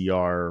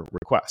DSCR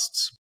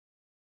requests.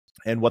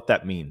 and what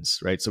that means,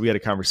 right? So we had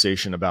a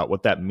conversation about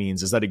what that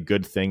means. Is that a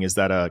good thing? Is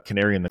that a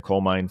canary in the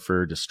coal mine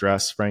for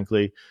distress,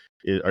 frankly?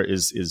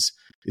 Is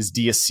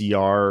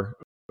DSCR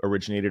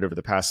originated over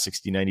the past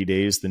 60, 90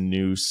 days the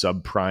new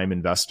subprime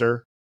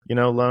investor,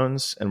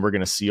 loans? And we're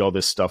going to see all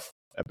this stuff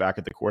back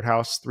at the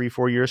courthouse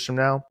 3-4 years from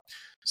now.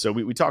 So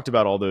we talked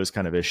about all those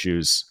kind of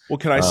issues. Well,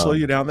 can I slow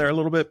you down there a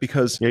little bit?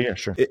 Because yeah,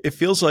 sure. It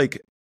feels like,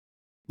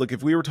 look,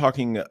 if we were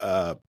talking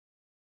a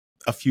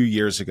few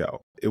years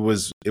ago, it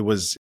was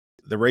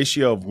the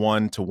ratio of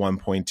 1 to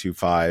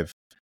 1.25.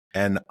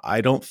 And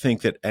I don't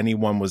think that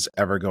anyone was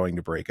ever going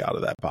to break out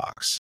of that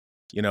box.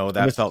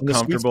 That felt comfortable. The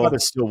sweet spot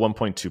is still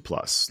 1.2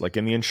 plus. Like,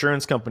 and the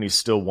insurance companies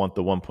still want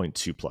the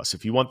 1.2 plus.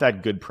 If you want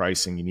that good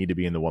pricing, you need to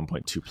be in the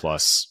 1.2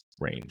 plus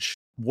range.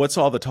 What's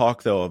all the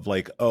talk though of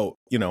like,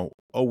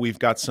 we've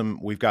got some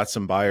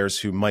buyers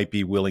who might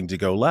be willing to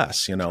go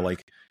less,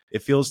 like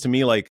it feels to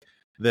me like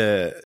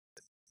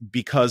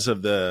because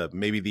of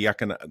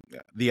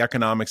the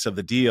economics of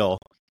the deal.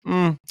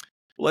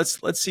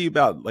 Let's see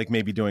about like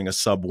maybe doing a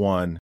sub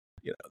 1.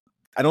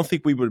 I don't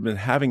think we would have been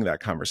having that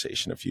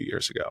conversation a few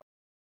years ago.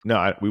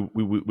 No, we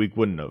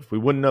wouldn't have. We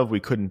wouldn't have. We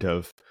couldn't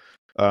have.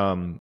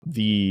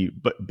 The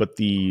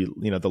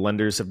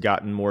lenders have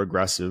gotten more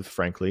aggressive,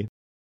 frankly.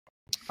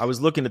 I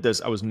was looking at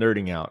this. I was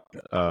nerding out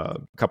a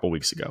couple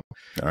weeks ago.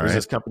 There's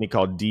this company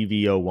called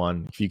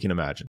DV01, if you can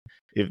imagine.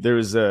 If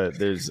there's a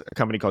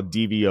company called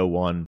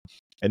DV01,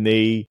 and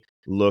they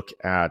look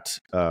at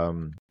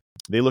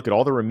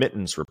all the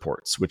remittance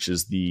reports, which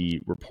is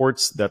the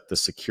reports that the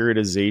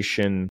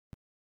securitization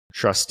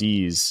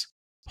trustees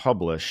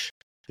publish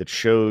that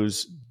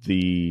shows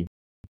the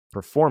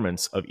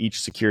performance of each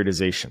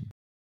securitization.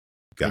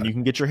 And you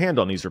can get your hand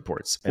on these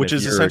reports. And which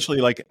is essentially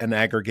like an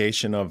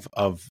aggregation of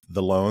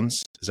the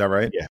loans. Is that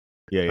right? Yeah.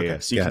 Okay.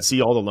 So you can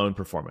see all the loan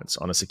performance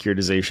on a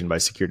securitization by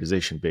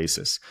securitization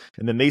basis.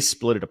 And then they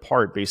split it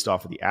apart based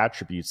off of the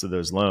attributes of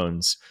those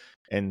loans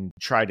and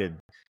try to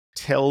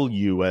tell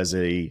you as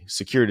a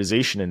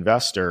securitization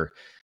investor,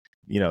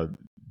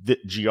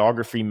 that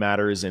geography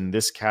matters in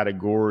this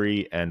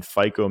category and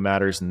FICO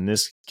matters in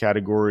this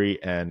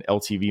category and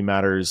LTV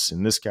matters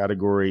in this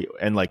category.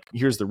 And like,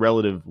 here's the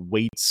relative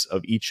weights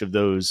of each of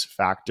those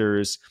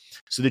factors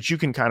so that you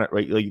can kind of,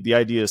 right, like the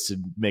idea is to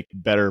make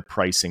better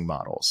pricing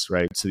models,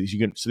 right? So that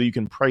you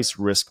can price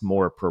risk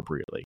more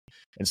appropriately.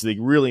 And so they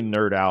really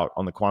nerd out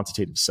on the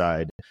quantitative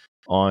side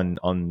on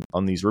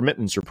these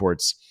remittance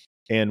reports.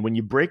 And when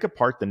you break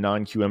apart the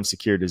non-QM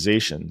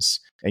securitizations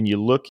and you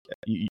look,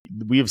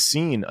 we have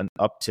seen an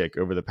uptick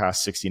over the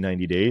past 60,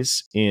 90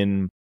 days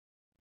in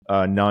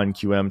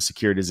non-QM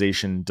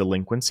securitization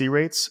delinquency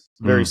rates.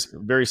 Very,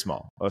 very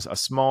small, a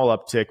small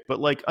uptick, but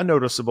like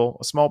a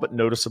small but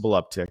noticeable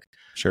uptick.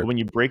 Sure. But when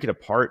you break it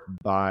apart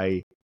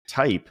by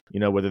type,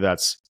 whether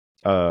that's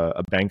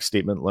a bank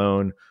statement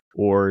loan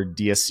or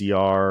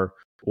DSCR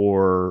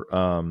or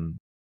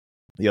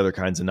the other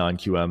kinds of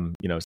non-QM,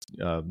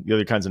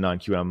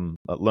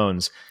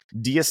 loans,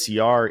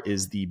 DSCR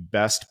is the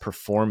best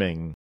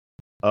performing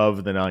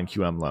of the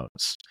non-QM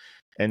loans.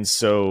 And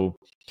so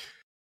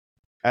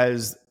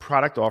as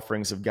product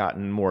offerings have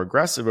gotten more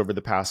aggressive a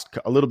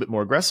little bit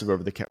more aggressive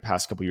over the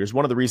past couple of years,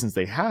 one of the reasons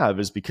they have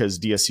is because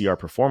DSCR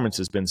performance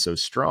has been so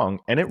strong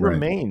and it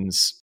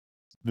remains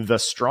the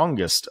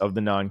strongest of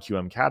the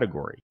non-QM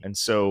category. And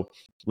so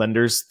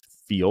lenders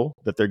feel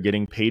that they're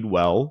getting paid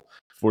well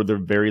for the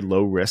very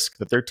low risk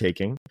that they're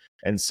taking.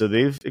 And so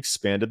they've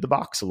expanded the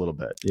box a little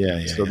bit.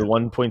 So the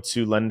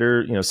 1.2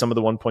 lender, some of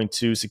the 1.2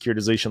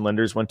 securitization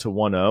lenders went to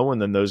 1.0,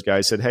 and then those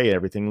guys said, hey,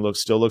 everything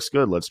still looks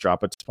good. Let's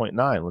drop it to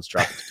 0.9. Let's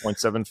drop it to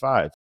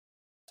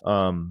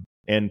 0.75.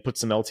 And put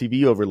some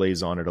LTV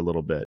overlays on it a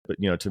little bit, but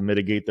to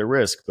mitigate the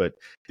risk. But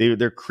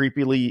they're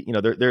creepily,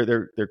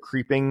 they're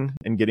creeping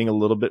and getting a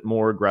little bit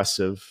more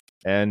aggressive.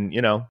 And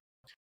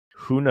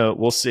who knows?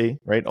 We'll see,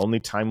 right?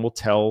 Only time will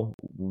tell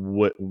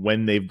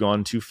when they've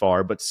gone too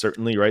far, but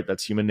certainly, right,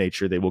 that's human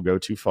nature. They will go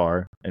too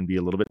far and be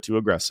a little bit too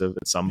aggressive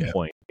at some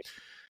point.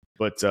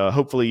 But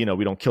hopefully,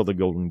 we don't kill the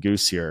golden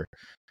goose here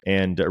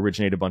and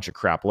originate a bunch of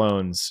crap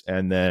loans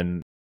and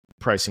then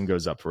pricing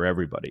goes up for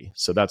everybody.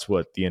 So that's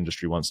what the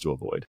industry wants to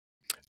avoid.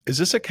 Is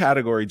this a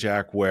category,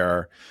 Jack,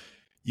 where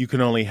you can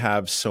only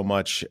have so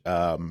much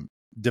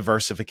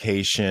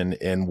diversification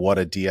in what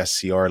a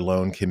DSCR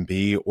loan can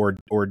be,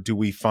 or do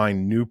we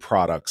find new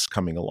products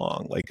coming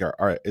along? Like,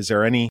 are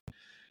there any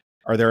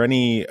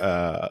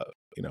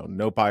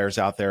note buyers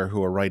out there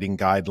who are writing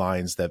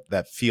guidelines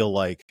that feel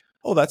like,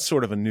 oh, that's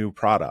sort of a new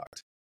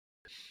product?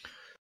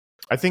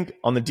 I think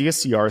on the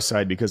DSCR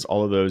side, because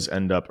all of those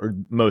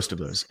most of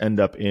those end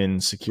up in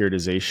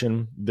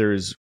securitization,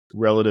 there's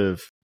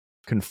relative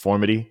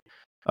conformity.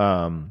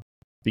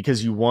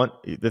 Because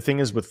the thing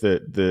is with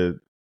the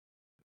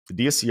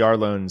DSCR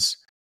loans,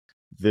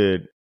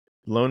 the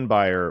loan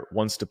buyer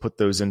wants to put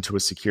those into a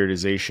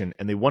securitization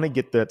and they want to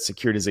get that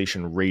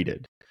securitization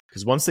rated.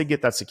 Because once they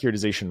get that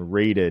securitization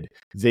rated,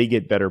 they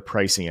get better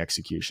pricing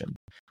execution.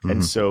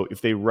 And so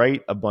if they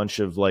write a bunch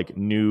of like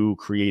new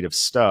creative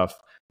stuff,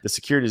 the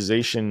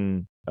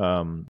securitization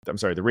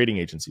the rating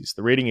agencies.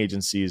 The rating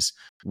agencies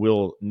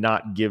will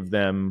not give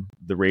them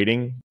the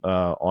rating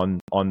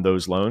on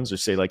those loans, or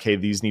say like, hey,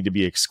 these need to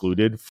be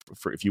excluded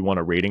for if you want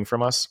a rating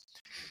from us.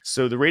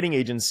 So the rating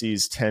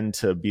agencies tend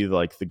to be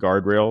like the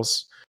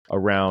guardrails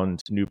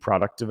around new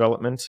product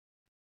development,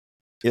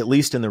 at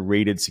least in the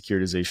rated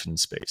securitization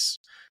space,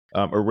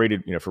 or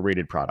rated, for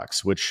rated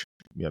products, which,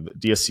 the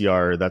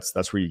DSCR,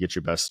 that's where you get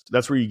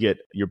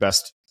your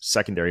best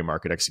secondary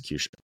market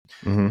execution.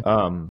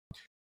 Mm-hmm.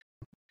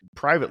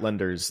 Private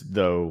lenders,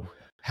 though,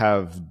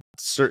 have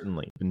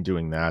certainly been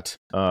doing that.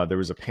 There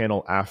was a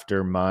panel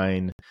after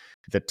mine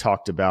that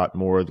talked about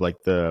more like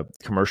the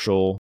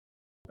commercial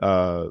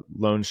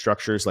loan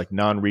structures, like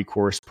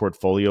non-recourse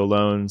portfolio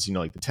loans,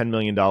 like the $10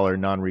 million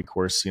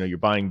non-recourse, you're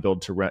buying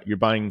build to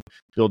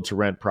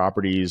rent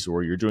properties,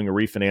 or you're doing a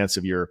refinance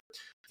of your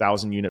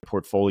 1,000-unit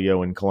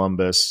portfolio in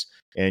Columbus,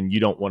 and you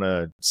don't want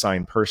to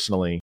sign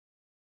personally.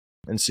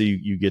 And so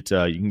you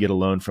can get a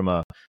loan from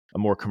a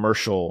more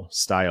commercial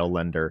style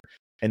lender.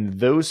 And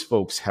those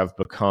folks have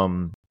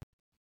become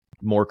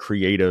more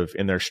creative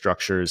in their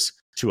structures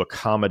to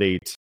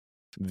accommodate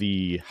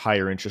the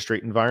higher interest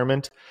rate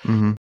environment.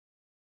 Mm-hmm.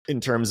 In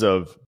terms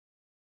of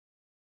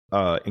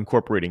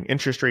incorporating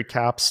interest rate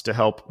caps to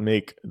help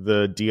make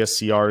the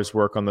DSCRs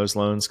work on those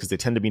loans, because they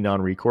tend to be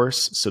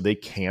non-recourse, so they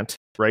can't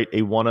write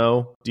a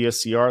 1.0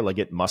 DSCR. Like,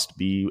 it must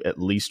be at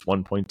least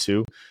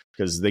 1.2,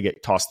 because they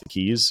get tossed the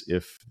keys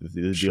if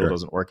the deal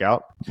doesn't work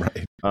out.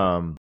 Right.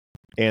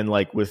 And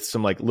like with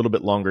some like a little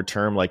bit longer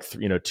term, like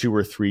 2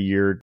 or 3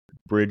 year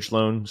bridge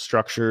loan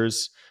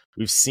structures,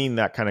 we've seen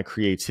that kind of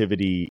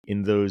creativity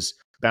in those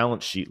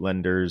balance sheet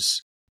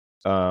lenders.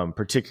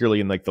 Particularly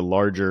in like the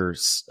larger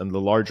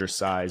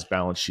size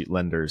balance sheet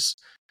lenders.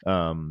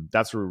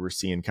 That's where we're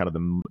seeing kind of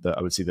the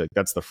I would say that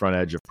that's the front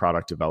edge of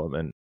product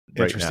development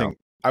right Interesting. now.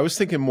 I was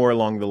thinking more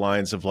along the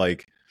lines of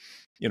like,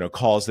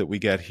 calls that we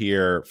get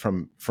here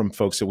from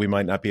folks that we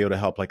might not be able to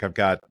help. Like, I've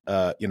got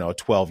a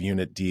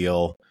 12-unit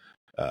deal.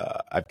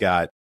 I've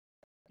got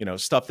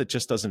stuff that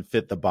just doesn't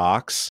fit the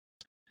box,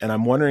 and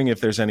I'm wondering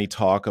if there's any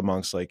talk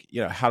amongst like,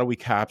 how do we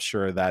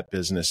capture that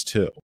business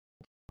too?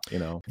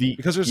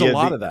 Because there's a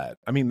lot of that.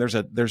 I mean, there's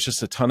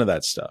just a ton of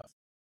that stuff.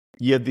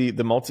 Yeah,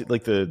 the multi,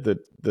 like the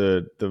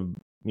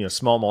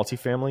small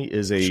multifamily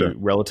is a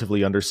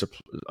relatively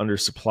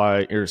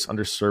undersupply or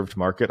underserved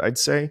market, I'd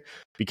say,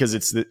 because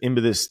it's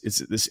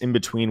this in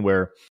between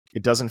where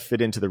it doesn't fit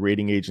into the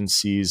rating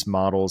agencies'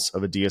 models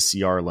of a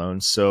DSCR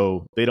loan,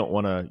 so they don't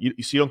want to.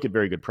 So you don't get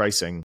very good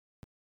pricing.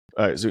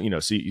 So you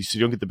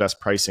don't get the best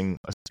pricing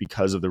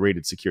because of the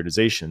rated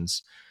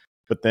securitizations.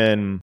 But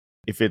then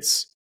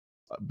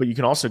but you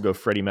can also go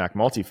Freddie Mac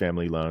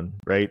multifamily loan,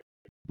 right?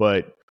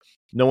 But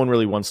no one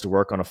really wants to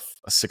work on a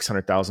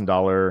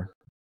 $600,000,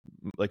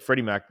 like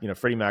Freddie Mac.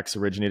 Freddie Mac's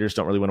originators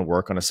don't really want to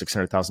work on a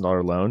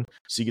 $600,000 loan.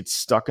 So you get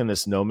stuck in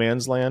this no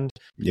man's land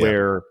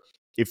where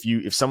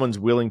if someone's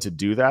willing to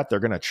do that, they're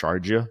going to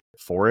charge you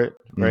for it,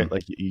 right?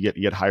 Like you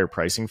get higher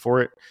pricing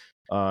for it,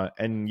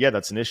 and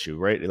that's an issue,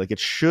 right? Like it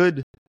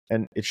should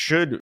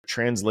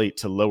translate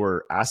to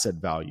lower asset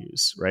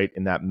values, right?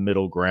 In that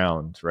middle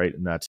ground, right?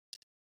 In that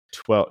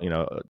 12,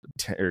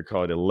 or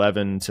call it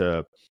 11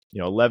 to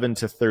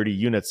 30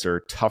 units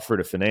are tougher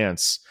to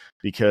finance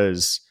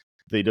because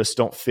they just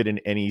don't fit in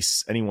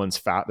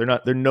anyone's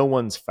they're no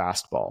one's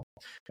fastball.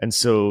 And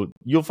so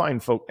you'll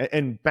find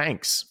and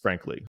banks,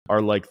 frankly,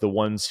 are like the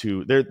ones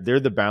who they're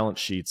the balance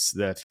sheets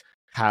that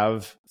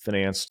have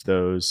financed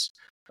those.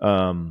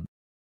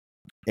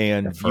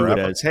 And view it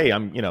as, hey,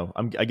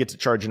 I get to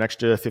charge an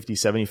extra 50,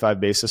 75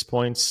 basis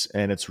points.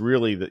 And it's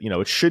really that,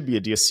 it should be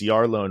a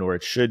DSCR loan, or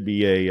it should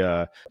be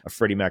a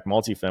Freddie Mac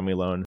multifamily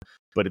loan,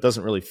 but it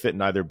doesn't really fit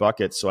in either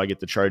bucket. So I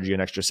get to charge you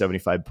an extra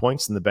 75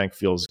 points, and the bank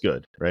feels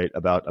good, right,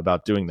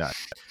 about doing that.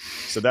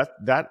 So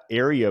that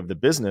area of the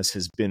business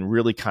has been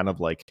really kind of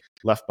like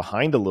left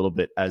behind a little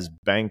bit as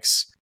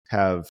banks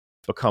have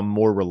become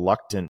more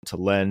reluctant to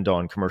lend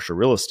on commercial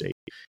real estate,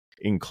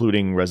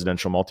 including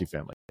residential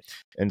multifamily.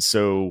 And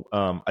so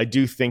I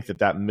do think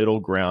that middle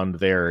ground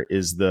there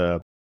is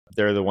they're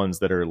the ones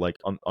that are like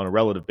on a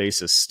relative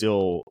basis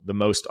still the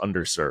most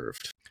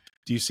underserved.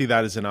 Do you see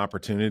that as an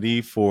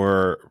opportunity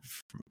for?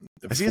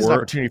 I see it as an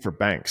opportunity for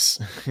banks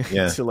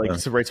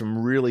to write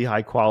some really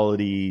high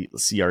quality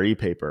CRE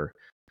paper.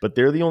 But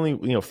they're the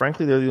only,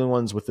 frankly, they're the only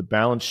ones with the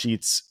balance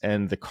sheets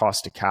and the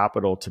cost of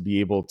capital to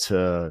be able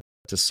to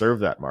serve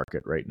that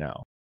market right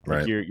now.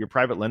 Like right. Your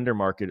private lender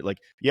market, like,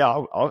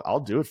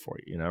 I'll do it for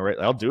you, right?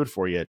 I'll do it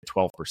for you at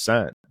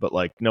 12%, but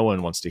like no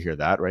one wants to hear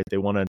that, right? They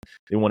want an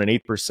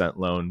 8%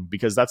 loan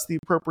because that's the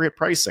appropriate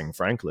pricing,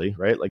 frankly,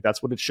 right? Like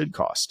that's what it should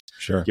cost,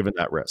 given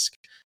that risk.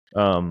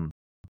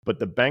 But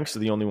the banks are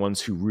the only ones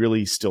who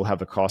really still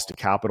have a cost of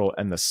capital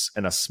and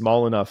a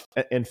small enough,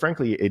 and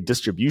frankly, a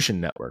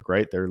distribution network,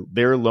 right?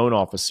 They're loan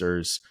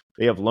officers.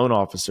 They have loan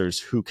officers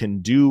who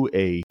can do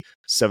a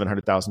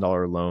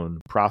 $700,000 loan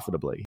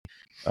profitably.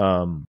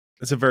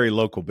 It's a very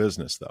local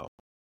business, though.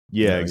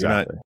 Yeah,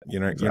 exactly.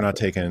 You're not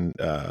taking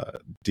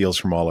deals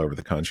from all over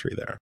the country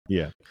there.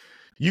 Yeah.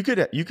 You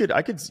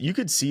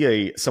could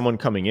see someone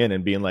coming in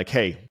and being like,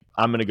 hey,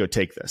 I'm going to go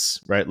take this,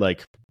 right?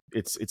 Like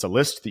it's a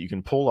list that you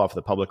can pull off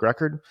the public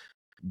record,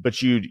 but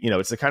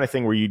it's the kind of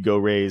thing where you'd go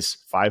raise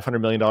 $500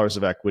 million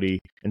of equity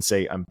and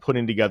say, I'm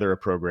putting together a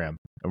program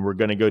and we're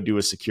going to go do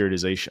a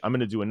securitization. I'm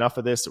going to do enough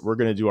of this that we're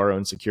going to do our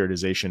own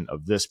securitization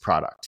of this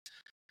product.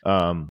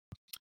 And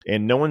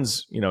no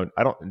one's,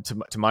 I don't,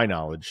 to my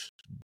knowledge,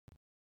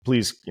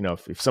 please,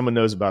 if someone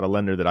knows about a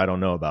lender that I don't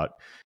know about,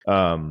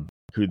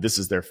 who this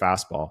is their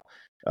fastball,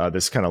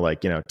 this kind of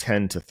like,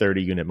 10 to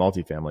 30 unit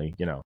multifamily,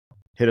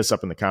 hit us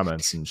up in the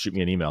comments and shoot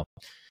me an email.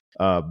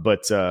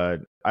 But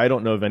I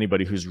don't know of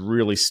anybody who's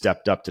really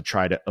stepped up to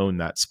try to own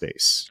that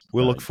space.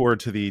 We'll look forward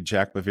to the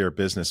Jack Bevere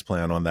business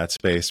plan on that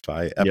space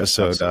by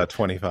episode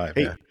 25.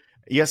 Hey,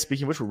 yeah,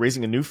 speaking of which, we're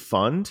raising a new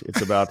fund.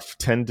 It's about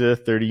 10 to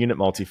 30 unit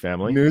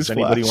multifamily. Newsflash. If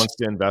anybody wants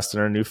to invest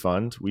in our new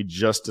fund, we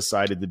just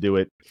decided to do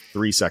it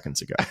 3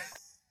 seconds ago.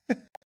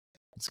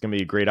 It's going to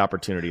be a great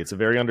opportunity. It's a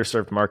very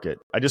underserved market.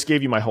 I just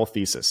gave you my whole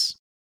thesis.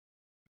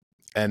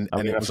 And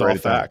it was all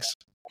facts.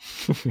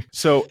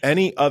 So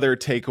any other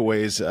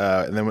takeaways?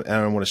 And then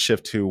I want to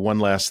shift to one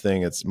last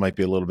thing. It might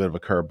be a little bit of a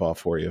curveball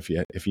for you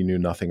if you knew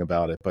nothing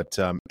about it. But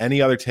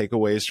any other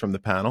takeaways from the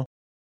panel?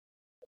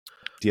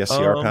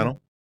 DSCR panel?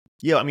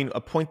 Yeah, I mean, a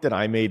point that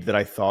I made that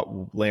I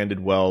thought landed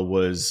well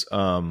was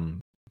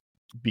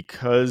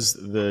because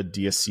the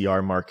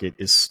DSCR market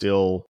is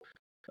still,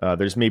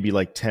 there's maybe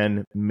like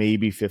 10,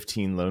 maybe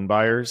 15 loan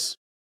buyers,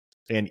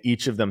 and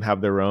each of them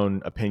have their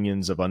own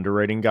opinions of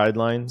underwriting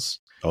guidelines.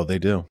 Oh, they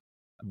do.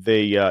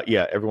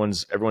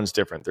 Everyone's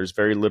different. There's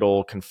very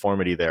little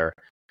conformity there.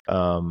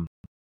 And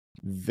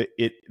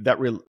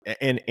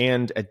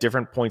at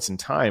different points in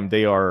time,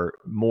 they are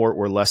more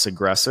or less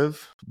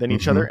aggressive than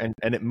each other,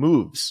 and it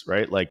moves,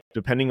 right? Like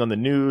depending on the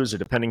news or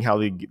depending how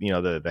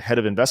the head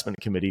of investment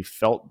committee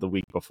felt the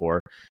week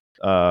before,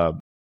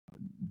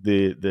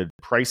 the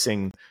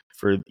pricing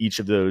for each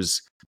of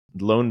those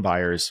loan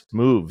buyers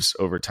moves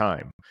over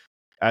time,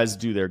 as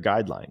do their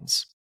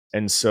guidelines.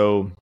 And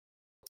so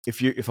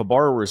if a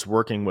borrower is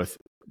working with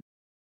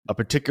a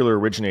particular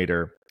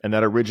originator and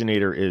that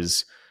originator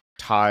is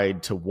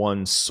tied to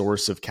one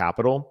source of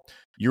capital,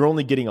 you're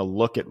only getting a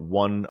look at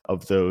one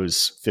of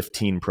those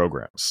 15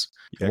 programs,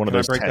 one of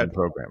those 10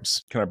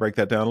 programs. Can I break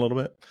that down a little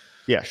bit?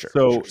 Yeah,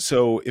 sure.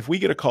 So if we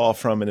get a call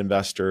from an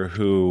investor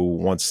who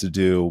wants to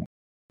do,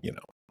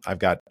 I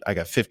got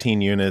 15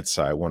 units,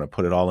 I want to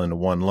put it all into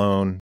one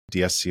loan,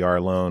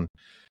 DSCR loan.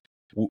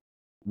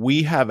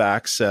 We have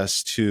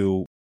access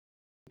to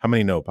how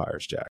many note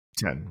buyers, Jack?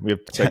 10. We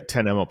have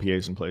 10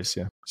 MLPAs in place,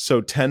 yeah. So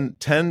 10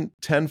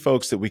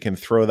 folks that we can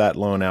throw that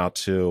loan out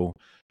to.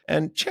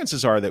 And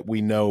chances are that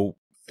we know,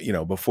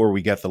 before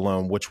we get the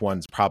loan, which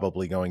one's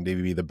probably going to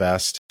be the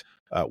best,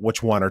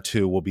 which one or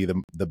two will be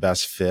the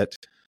best fit.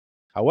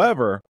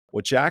 However,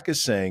 what Jack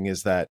is saying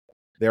is that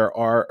there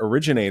are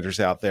originators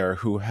out there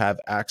who have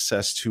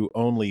access to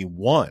only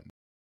one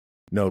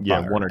note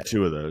buyer. Yeah, one or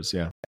two of those,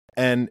 yeah.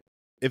 And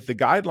if the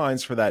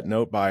guidelines for that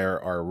note buyer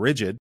are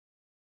rigid,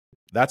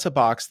 that's a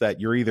box that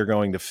you're either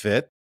going to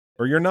fit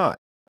or you're not.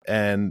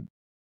 And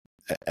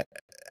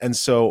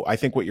so I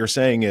think what you're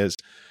saying is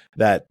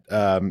that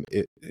go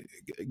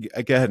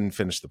ahead and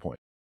finish the point.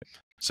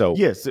 So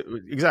yes,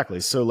 exactly.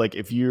 So like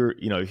if you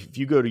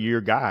go to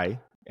your guy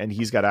and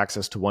he's got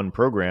access to one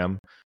program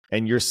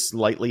and you're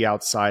slightly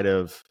outside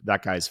of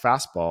that guy's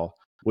fastball,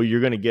 well, you're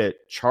going to get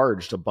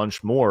charged a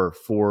bunch more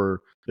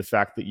for the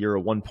fact that you're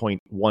a 1.18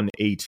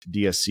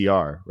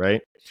 DSCR,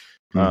 right?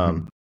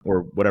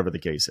 Or whatever the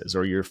case is,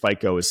 or your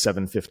FICO is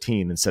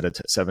 715 instead of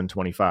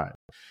 725.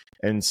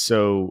 And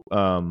so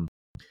the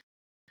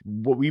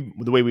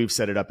way we've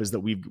set it up is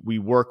that we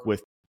work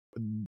with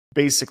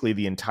basically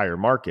the entire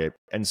market.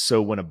 And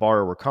so when a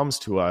borrower comes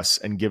to us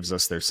and gives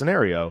us their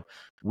scenario,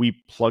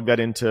 we plug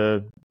that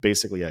into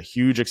basically a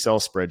huge Excel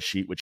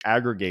spreadsheet, which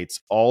aggregates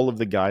all of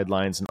the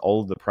guidelines and all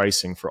of the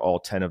pricing for all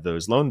 10 of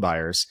those loan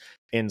buyers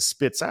and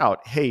spits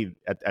out, hey,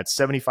 at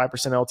 75%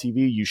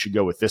 LTV, you should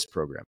go with this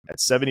program. At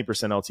 70%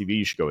 LTV,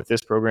 you should go with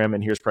this program,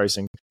 and here's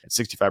pricing. At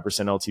 65%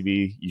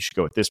 LTV, you should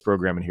go with this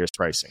program, and here's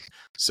pricing.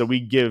 So we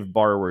give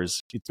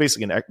borrowers, it's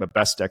basically a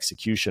best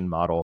execution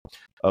model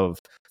of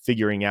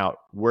figuring out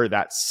where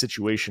that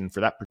situation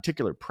for that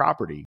particular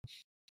property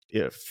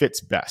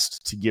fits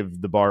best to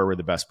give the borrower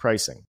the best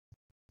pricing.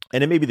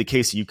 And it may be the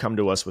case that you come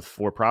to us with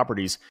 4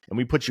 properties and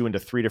we put you into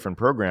 3 different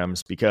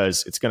programs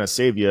because it's going to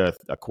save you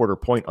a quarter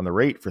point on the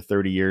rate for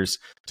 30 years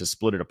to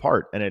split it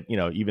apart. And it,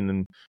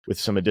 even with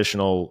some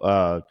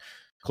additional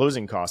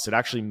closing costs, it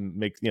actually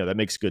that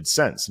makes good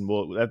sense.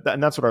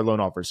 And that's what our loan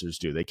officers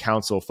do. They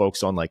counsel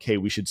folks on like, hey,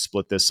 we should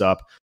split this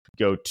up,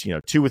 go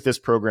to, 2 with this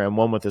program,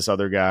 1 with this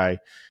other guy,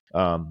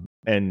 and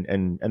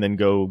then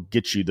go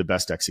get you the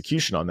best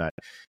execution on that.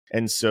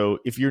 And so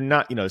if you're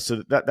not,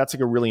 so that's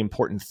like a really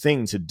important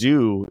thing to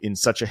do in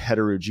such a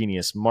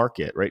heterogeneous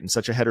market, right? In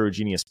such a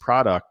heterogeneous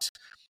product,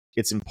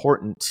 it's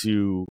important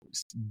to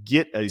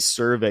get a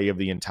survey of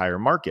the entire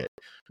market,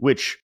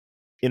 which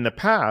in the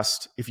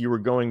past, if you were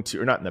going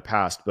to, or not in the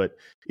past, but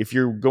if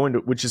you're going to,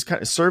 which is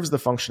kind of serves the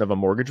function of a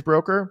mortgage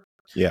broker,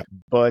 Yeah.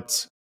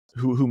 but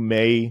who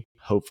may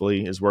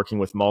hopefully is working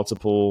with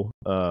multiple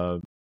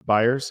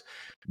buyers,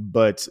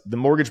 but the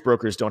mortgage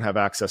brokers don't have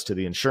access to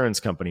the insurance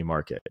company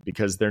market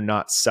because they're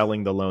not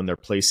selling the loan, they're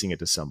placing it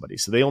to somebody.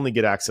 So they only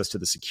get access to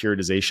the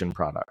securitization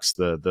products,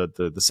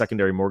 the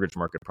secondary mortgage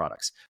market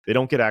products. They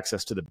don't get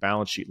access to the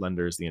balance sheet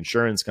lenders, the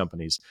insurance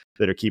companies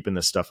that are keeping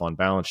this stuff on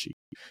balance sheet.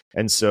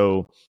 And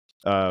so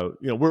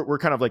we're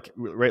kind of like,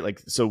 right,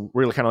 like, so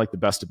we're kind of like the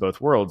best of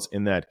both worlds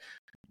in that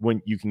when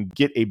you can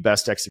get a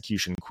best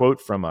execution quote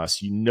from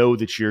us, you know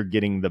that you're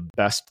getting the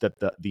best that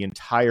the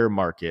entire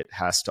market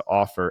has to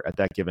offer at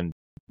that given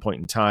point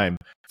in time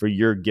for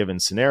your given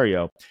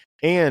scenario.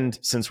 And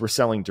since we're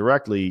selling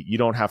directly, you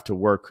don't have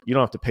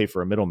to pay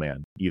for a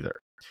middleman either.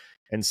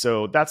 And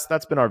so that's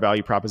been our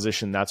value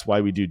proposition. That's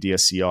why we do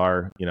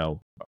DSCR.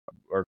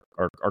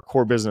 Our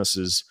core business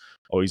has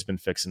always been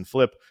fix and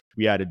flip.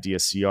 We added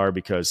DSCR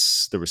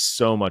because there was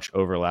so much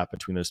overlap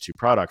between those two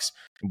products.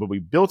 But we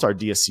built our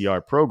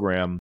DSCR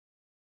program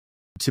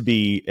to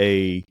be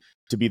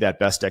that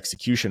best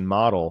execution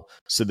model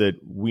so that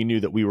we knew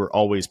that we were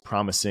always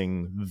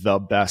promising the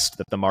best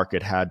that the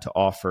market had to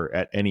offer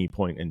at any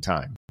point in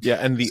time. Yeah.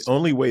 And the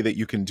only way that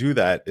you can do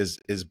that is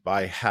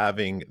by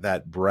having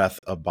that breadth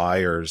of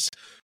buyers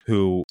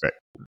who, right.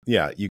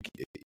 Yeah,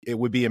 it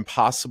would be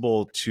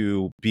impossible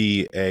to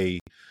be a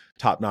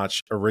top-notch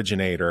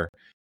originator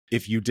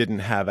if you didn't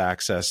have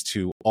access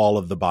to all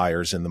of the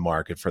buyers in the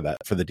market for the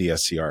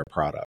DSCR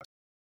product.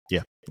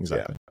 Yeah,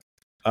 exactly.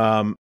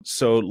 Yeah.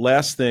 So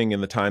last thing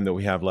in the time that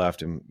we have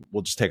left, and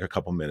we'll just take a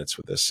couple minutes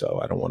with this, so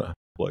I don't want to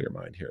blow your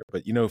mind here.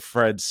 But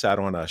Fred sat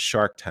on a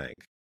Shark Tank.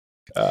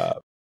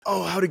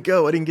 How'd it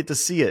go? I didn't get to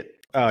see it.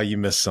 Oh, you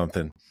missed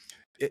something.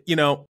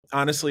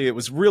 Honestly, it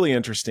was really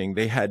interesting.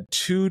 They had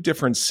two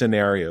different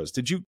scenarios.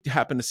 Did you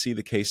happen to see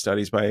the case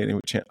studies by any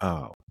chance?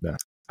 Oh, no.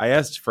 I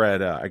asked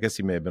Fred, I guess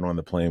he may have been on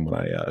the plane when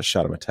I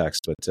shot him a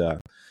text, but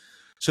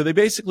so they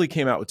basically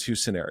came out with two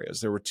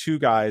scenarios. There were two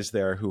guys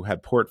there who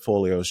had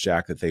portfolios,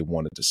 Jack, that they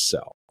wanted to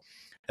sell.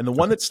 And the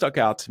one that stuck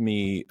out to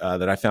me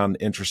that I found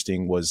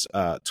interesting was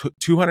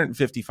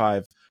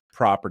 255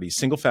 properties,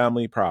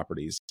 single-family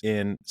properties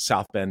in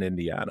South Bend,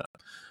 Indiana.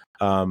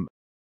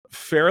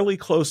 Fairly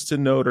close to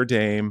Notre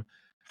Dame.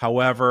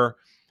 However,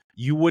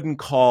 you wouldn't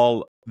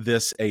call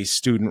this a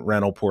student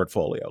rental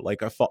portfolio.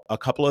 Like a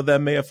couple of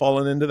them may have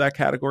fallen into that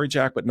category,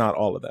 Jack, but not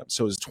all of them.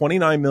 So it was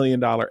 $29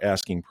 million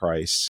asking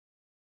price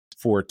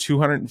for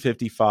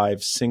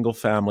 255 single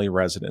family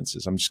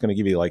residences. I'm just going to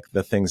give you like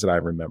the things that I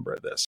remember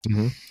of this.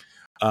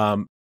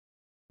 Mm-hmm.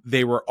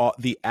 They were all,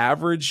 the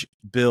average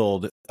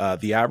build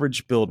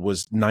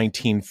was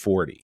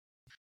 1940.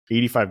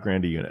 85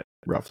 grand a unit,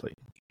 roughly.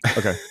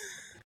 Okay.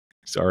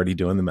 He's already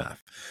doing the math.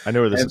 I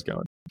know where this is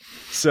going.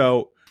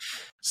 So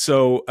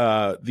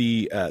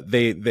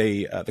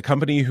the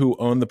company who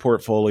owned the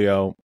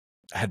portfolio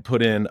had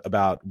put in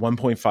about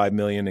 1.5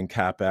 million in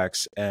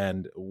capex,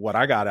 and what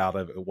I got out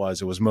of it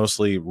was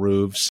mostly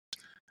roofs.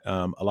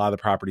 A lot of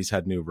the properties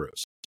had new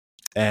roofs,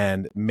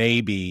 and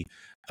maybe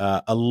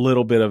a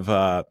little bit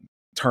of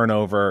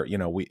turnover.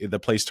 The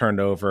place turned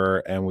over,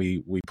 and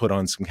we put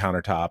on some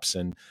countertops,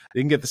 and I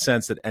didn't get the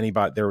sense that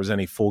there was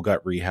any full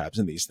gut rehabs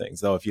in these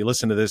things. Though, if you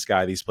listen to this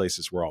guy, these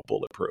places were all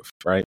bulletproof,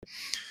 right?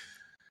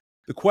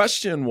 The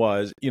question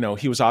was,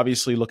 he was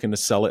obviously looking to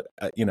sell it,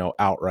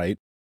 outright.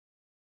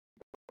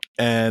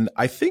 And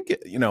I think,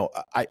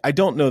 I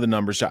don't know the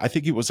numbers. I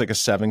think it was like a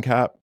 7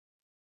 cap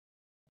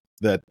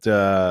that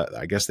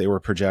I guess they were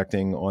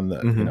projecting on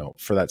the,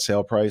 for that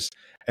sale price.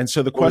 And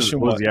so the question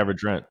was the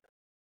average rent?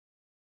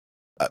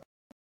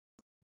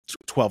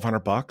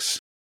 $1,200.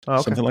 Oh,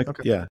 okay. Something like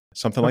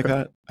something like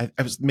that. I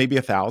was maybe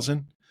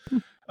 1,000.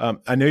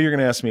 I know you're going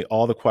to ask me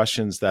all the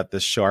questions that the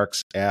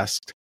Sharks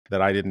asked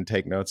that I didn't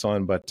take notes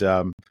on, but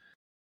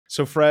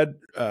so Fred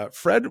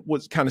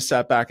was kind of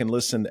sat back and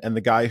listened, and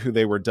the guy who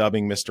they were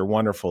dubbing Mr.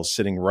 Wonderful,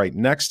 sitting right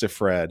next to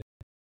Fred,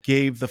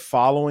 gave the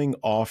following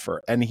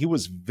offer, and he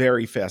was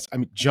very fast. I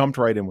mean, jumped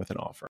right in with an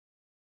offer,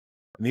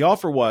 and the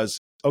offer was,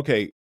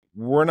 okay,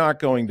 we're not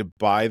going to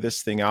buy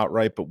this thing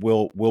outright, but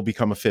we'll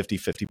become a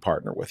 50-50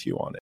 partner with you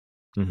on it.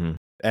 Mm-hmm.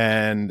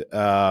 And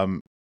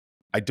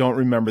I don't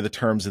remember the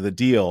terms of the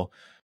deal,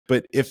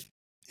 but if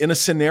in a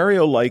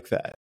scenario like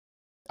that,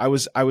 I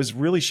was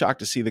really shocked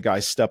to see the guy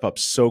step up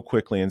so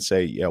quickly and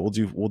say, yeah, we'll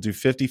do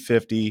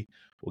 50-50.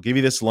 We'll give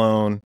you this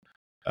loan.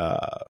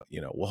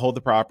 We'll hold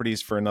the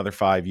properties for another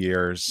 5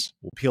 years.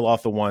 We'll peel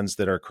off the ones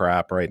that are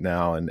crap right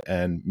now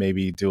and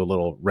maybe do a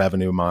little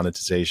revenue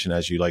monetization,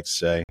 as you like to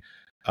say.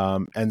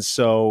 And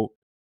so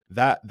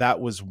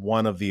that was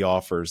one of the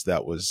offers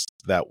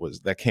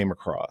that came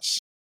across.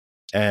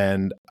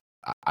 And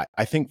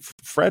I think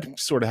Fred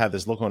sort of had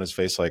this look on his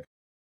face like,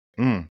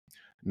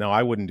 no,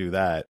 I wouldn't do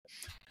that.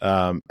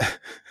 And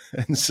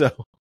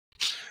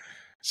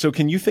so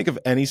can you think of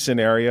any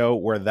scenario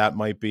where that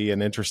might be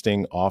an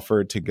interesting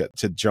offer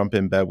to jump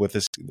in bed with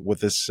this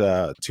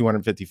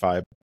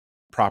 255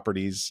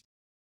 properties?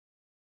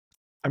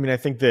 I mean, I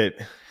think that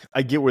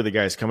I get where the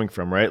guy's coming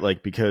from, right?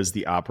 Like, because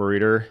the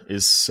operator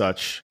is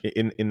such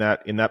in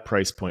that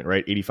price point,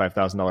 right?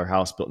 $85,000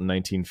 house built in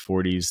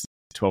 1940s,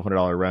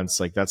 $1,200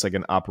 rents. Like, that's like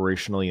an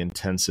operationally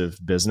intensive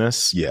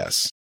business.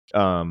 Yes.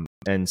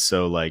 And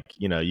so, like,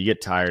 you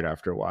get tired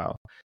after a while,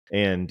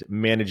 and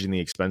managing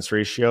the expense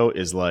ratio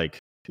is like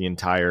the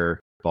entire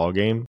ball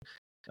game.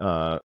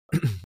 And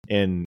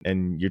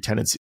your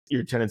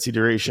tenancy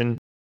duration,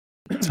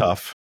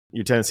 Tough.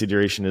 Your tenancy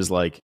duration is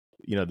like,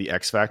 the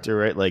X factor,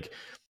 right? Like,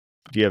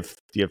 do you have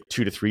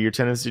 2 to 3 year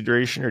tenancy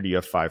duration, or do you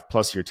have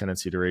 5+ year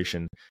tenancy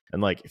duration?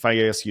 And like, if I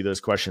ask you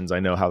those questions, I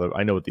know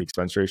what the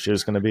expense ratio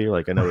is going to be.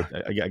 Like, I know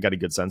I got a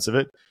good sense of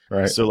it.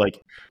 Right. So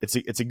like, it's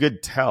a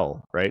good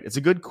tell, right? It's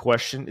a good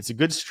question. It's a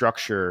good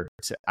structure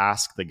to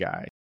ask the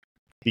guy,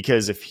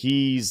 because if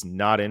he's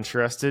not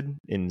interested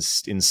in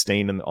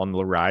staying on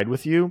the ride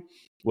with you,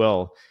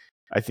 well,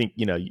 I think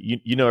you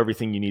know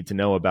everything you need to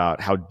know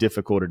about how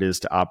difficult it is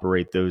to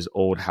operate those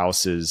old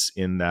houses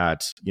in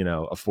that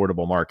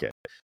affordable market,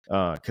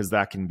 because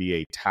that can be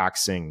a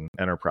taxing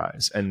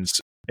enterprise, and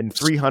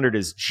 300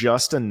 is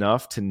just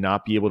enough to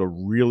not be able to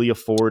really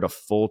afford a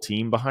full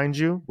team behind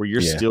you, where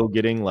you're still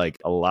getting like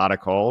a lot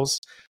of calls.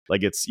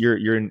 Like,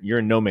 you're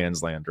in no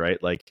man's land,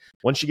 right? Like,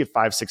 once you get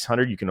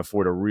 500-600, you can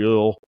afford a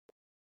real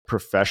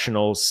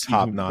professional,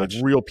 top notch,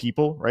 like real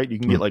people, right? You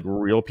can get like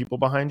real people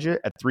behind you.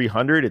 At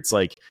 300, it's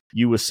like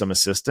you with some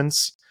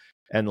assistance.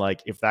 And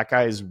like, if that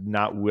guy is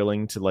not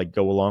willing to like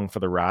go along for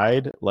the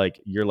ride,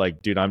 like, you're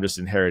like, dude, I'm just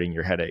inheriting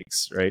your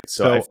headaches, right?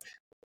 So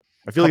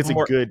I feel like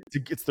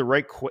it's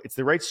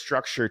the right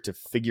structure to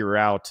figure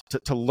out,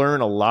 to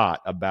learn a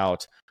lot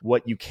about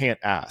what you can't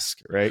ask,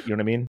 right? You know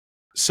what I mean?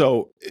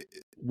 So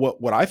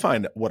what I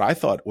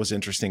thought was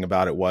interesting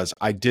about it was,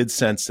 I did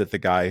sense that the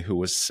guy who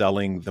was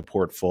selling the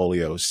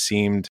portfolio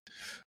seemed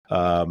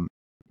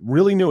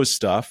really knew his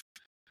stuff,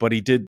 but he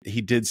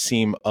did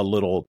seem a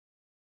little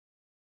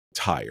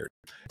tired.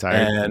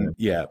 And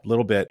a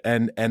little bit.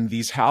 And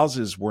these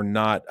houses were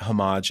not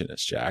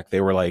homogenous, Jack.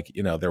 They were like,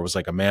 there was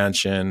like a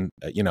mansion,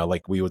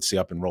 like we would see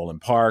up in Roland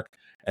Park.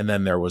 And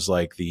then there was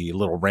like the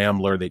little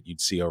Rambler that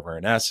you'd see over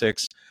in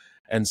Essex.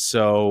 And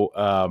so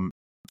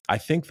I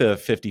think the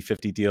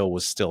 50-50 deal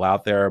was still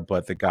out there,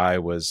 but the guy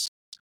was,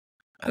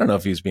 I don't know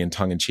if he was being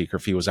tongue in cheek or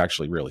if he was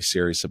actually really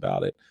serious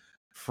about it.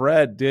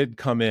 Fred did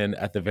come in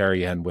at the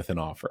very end with an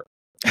offer.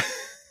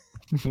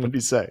 What did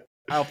he say?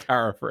 I'll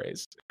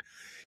paraphrase.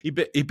 He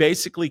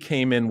basically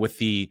came in with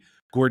the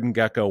Gordon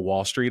Gekko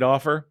Wall Street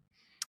offer,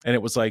 and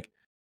it was like,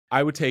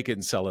 I would take it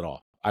and sell it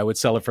all. I would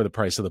sell it for the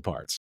price of the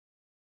parts.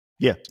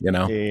 Yeah.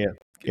 Yeah.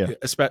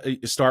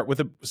 Start with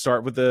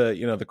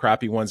the the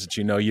crappy ones that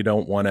you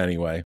don't want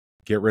anyway.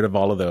 Get rid of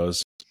all of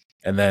those,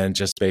 and then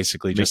just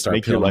basically start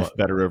make your life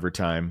better over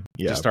time.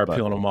 Yeah, just start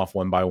peeling them off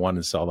one by one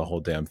and sell the whole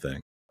damn thing.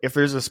 If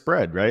there's a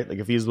spread, right? Like,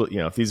 if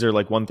these are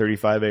like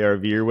 135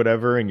 ARV or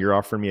whatever, and you're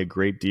offering me a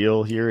great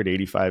deal here at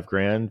 85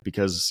 grand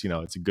because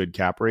it's a good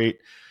cap rate,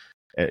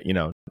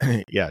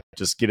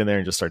 just get in there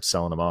and just start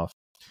selling them off.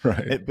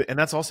 Right. And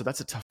that's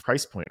a tough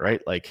price point,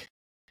 right? Like,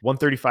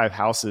 135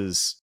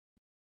 houses.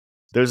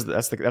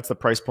 That's the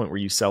price point where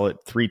you sell it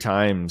 3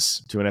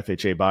 times to an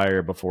FHA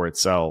buyer before it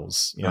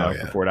sells,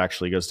 before it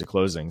actually goes to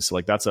closing. So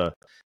like, it's a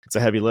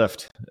heavy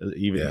lift,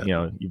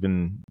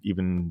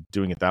 even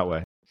doing it that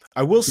way.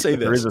 I will say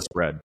there is a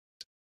spread.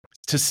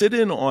 To sit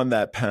in on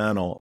that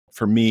panel,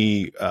 for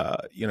me,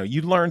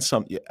 you learn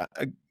something.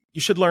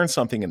 You should learn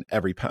something in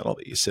every panel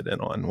that you sit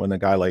in on. When a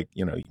guy like,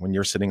 when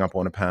you're sitting up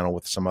on a panel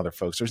with some other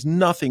folks, there's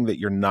nothing that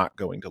you're not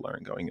going to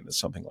learn going into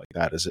something like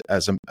that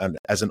as an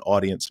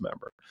audience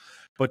member.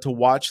 But to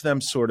watch them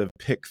sort of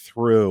pick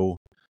through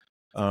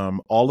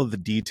all of the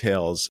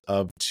details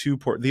of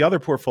the other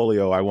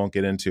portfolio I won't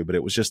get into, but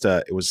it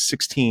was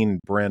 16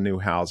 brand new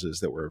houses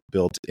that were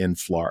built in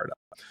Florida.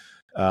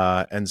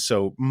 And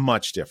so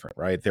much different,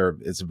 right?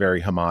 It's a very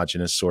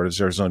homogenous sort of,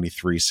 there's only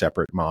 3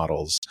 separate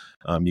models.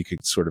 You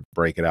could sort of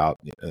break it out.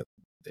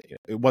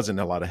 It wasn't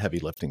a lot of heavy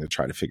lifting to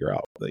try to figure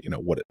out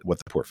what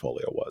the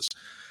portfolio was.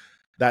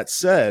 That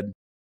said,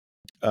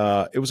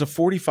 it was a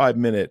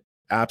 45-minute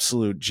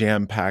absolute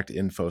jam-packed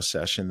info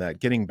session that,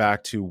 getting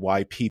back to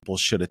why people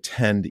should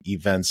attend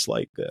events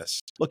like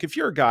this. Look, if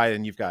you're a guy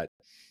and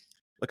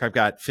I've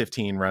got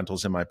 15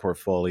 rentals in my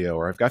portfolio,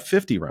 or I've got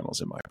 50 rentals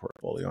in my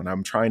portfolio, and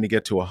I'm trying to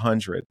get to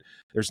 100,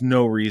 there's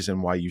no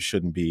reason why you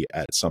shouldn't be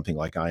at something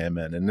like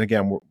IMN. And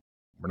again,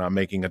 we're not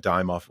making a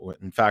dime off.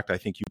 In fact, I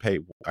think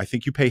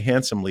you pay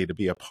handsomely to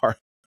be a part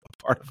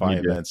of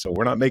IMN. So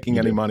we're not making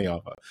any money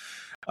off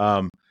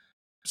of.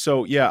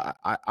 So yeah,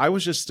 I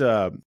was just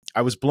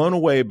I was blown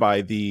away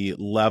by the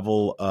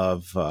level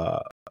of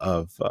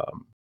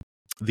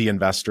the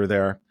investor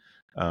there.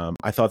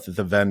 I thought that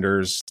the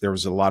vendors, there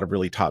was a lot of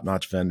really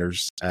top-notch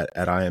vendors at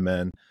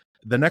IMN.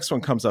 The next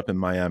one comes up in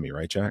Miami,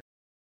 right, Jack?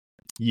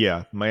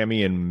 Yeah,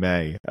 Miami in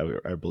May,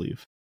 I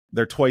believe.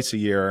 They're twice a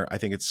year. I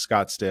think it's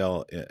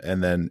Scottsdale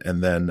and then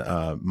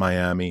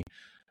Miami.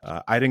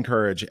 I'd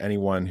encourage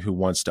anyone who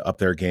wants to up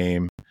their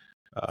game,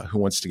 who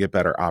wants to get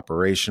better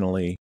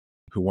operationally,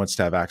 who wants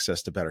to have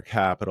access to better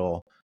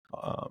capital,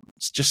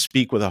 just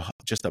speak with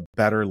just a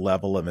better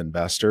level of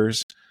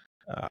investors,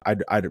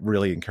 I'd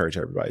really encourage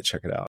everybody to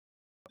check it out.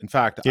 In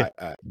fact, Yeah,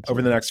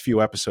 over the next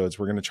few episodes,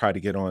 we're going to try to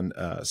get on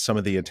some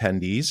of the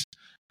attendees.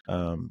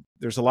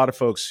 There's a lot of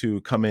folks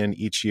who come in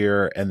each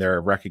year and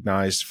they're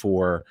recognized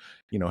for,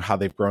 how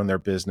they've grown their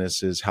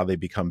businesses, how they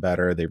become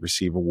better, they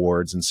receive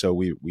awards. And so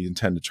we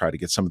intend to try to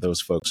get some of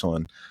those folks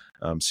on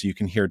so you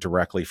can hear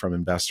directly from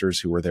investors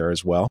who were there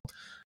as well.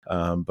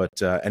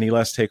 But any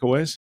last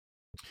takeaways?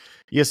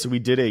 Yeah, so we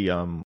did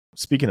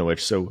speaking of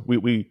which, so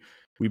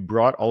we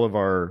brought all of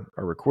our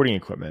recording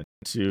equipment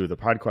to the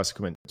podcast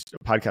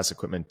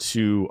equipment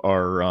to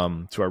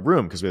our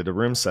room, because we had a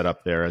room set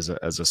up there as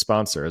a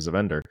sponsor, as a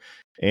vendor.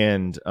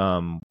 And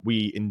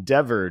we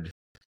endeavored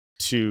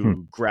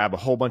to grab a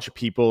whole bunch of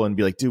people and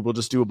be like, dude, we'll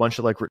just do a bunch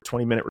of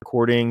 20-minute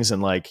recordings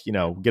and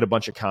get a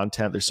bunch of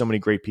content. There's so many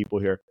great people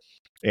here.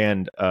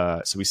 And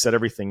so we set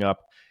everything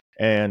up,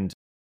 and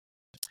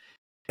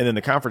then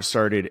the conference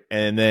started,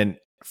 and then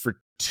for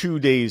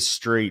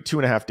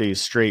 2.5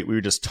 days straight, we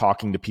were just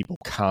talking to people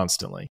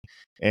constantly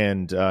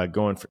and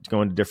going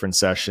to different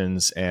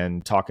sessions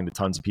and talking to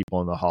tons of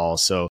people in the hall.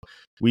 So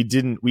we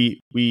didn't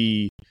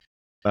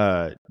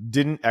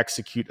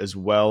execute as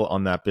well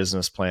on that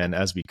business plan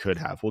as we could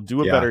have. We'll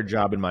do a better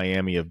job in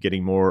Miami of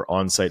getting more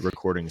on-site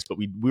recordings, but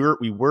we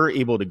were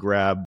able to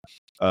grab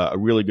a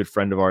really good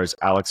friend of ours,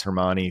 Alex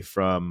Hermani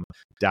from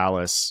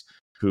Dallas,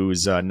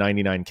 who's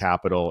 99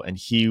 Capital, and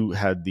he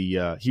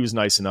was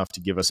nice enough to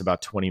give us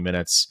about 20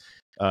 minutes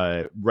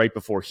right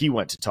before he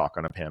went to talk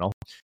on a panel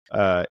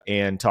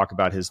and talk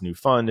about his new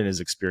fund and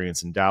his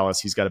experience in Dallas.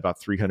 He's got about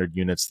 300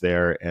 units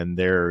there, and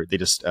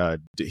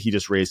he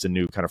just raised a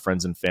new kind of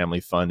friends and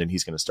family fund, and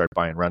he's going to start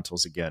buying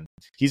rentals again.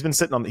 He's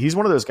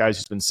one of those guys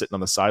who's been sitting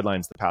on the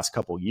sidelines the past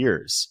couple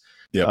years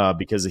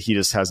because he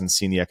just hasn't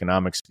seen the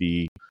economics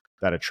be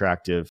that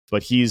attractive,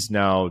 but he's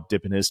now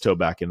dipping his toe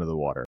back into the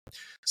water.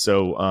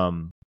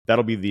 So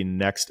that'll be the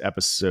next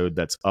episode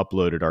that's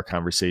uploaded, our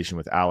conversation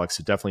with Alex.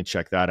 So definitely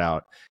check that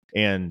out.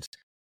 And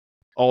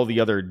all the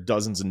other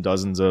dozens and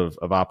dozens of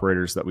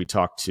operators that we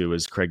talked to,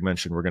 as Craig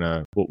mentioned,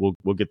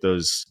 we'll get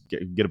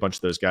a bunch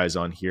of those guys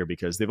on here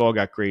because they've all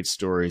got great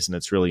stories, and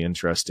it's really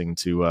interesting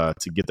to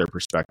get their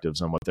perspectives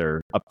on what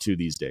they're up to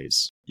these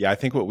days. Yeah, I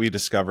think what we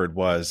discovered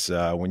was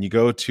when you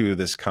go to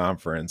this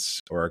conference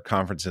or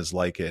conferences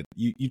like it,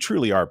 you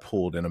truly are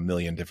pulled in a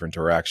million different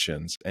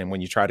directions. And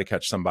when you try to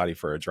catch somebody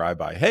for a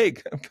drive-by, hey,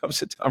 come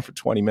sit down for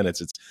 20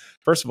 minutes.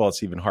 First of all,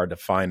 it's even hard to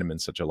find them in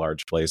such a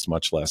large place,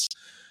 much less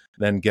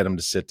then get them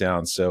to sit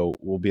down. So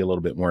we'll be a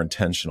little bit more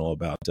intentional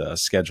about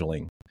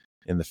scheduling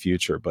in the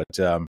future. But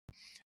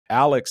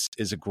Alex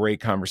is a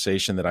great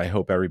conversation that I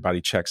hope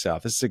everybody checks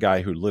out. This is a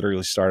guy who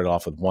literally started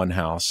off with one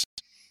house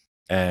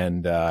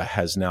and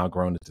has now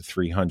grown it to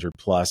 300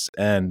 plus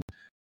and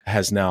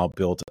has now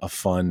built a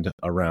fund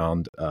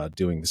around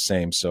doing the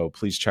same. So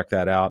please check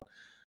that out.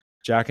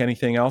 Jack,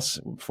 anything else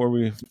before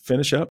we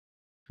finish up?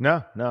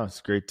 No,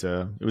 it's great.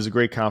 It was a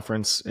great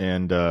conference,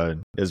 and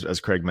as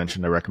Craig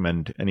mentioned, I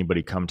recommend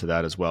anybody come to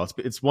that as well.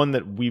 It's one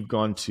that we've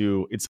gone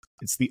to.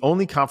 It's the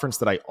only conference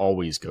that I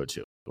always go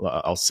to.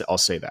 I'll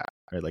say that.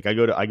 Right? Like I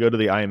go to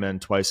the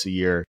IMN twice a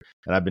year,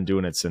 and I've been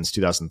doing it since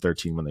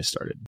 2013 when they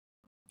started.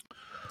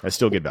 I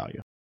still get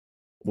value.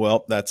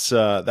 Well, that's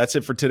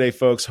it for today,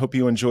 folks. Hope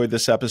you enjoyed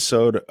this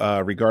episode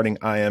regarding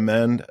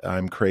IMN.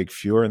 I'm Craig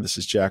Fuhr, and this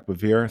is Jack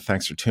Bevere.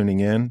 Thanks for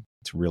tuning in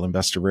to Real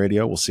Investor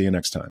Radio. We'll see you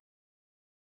next time.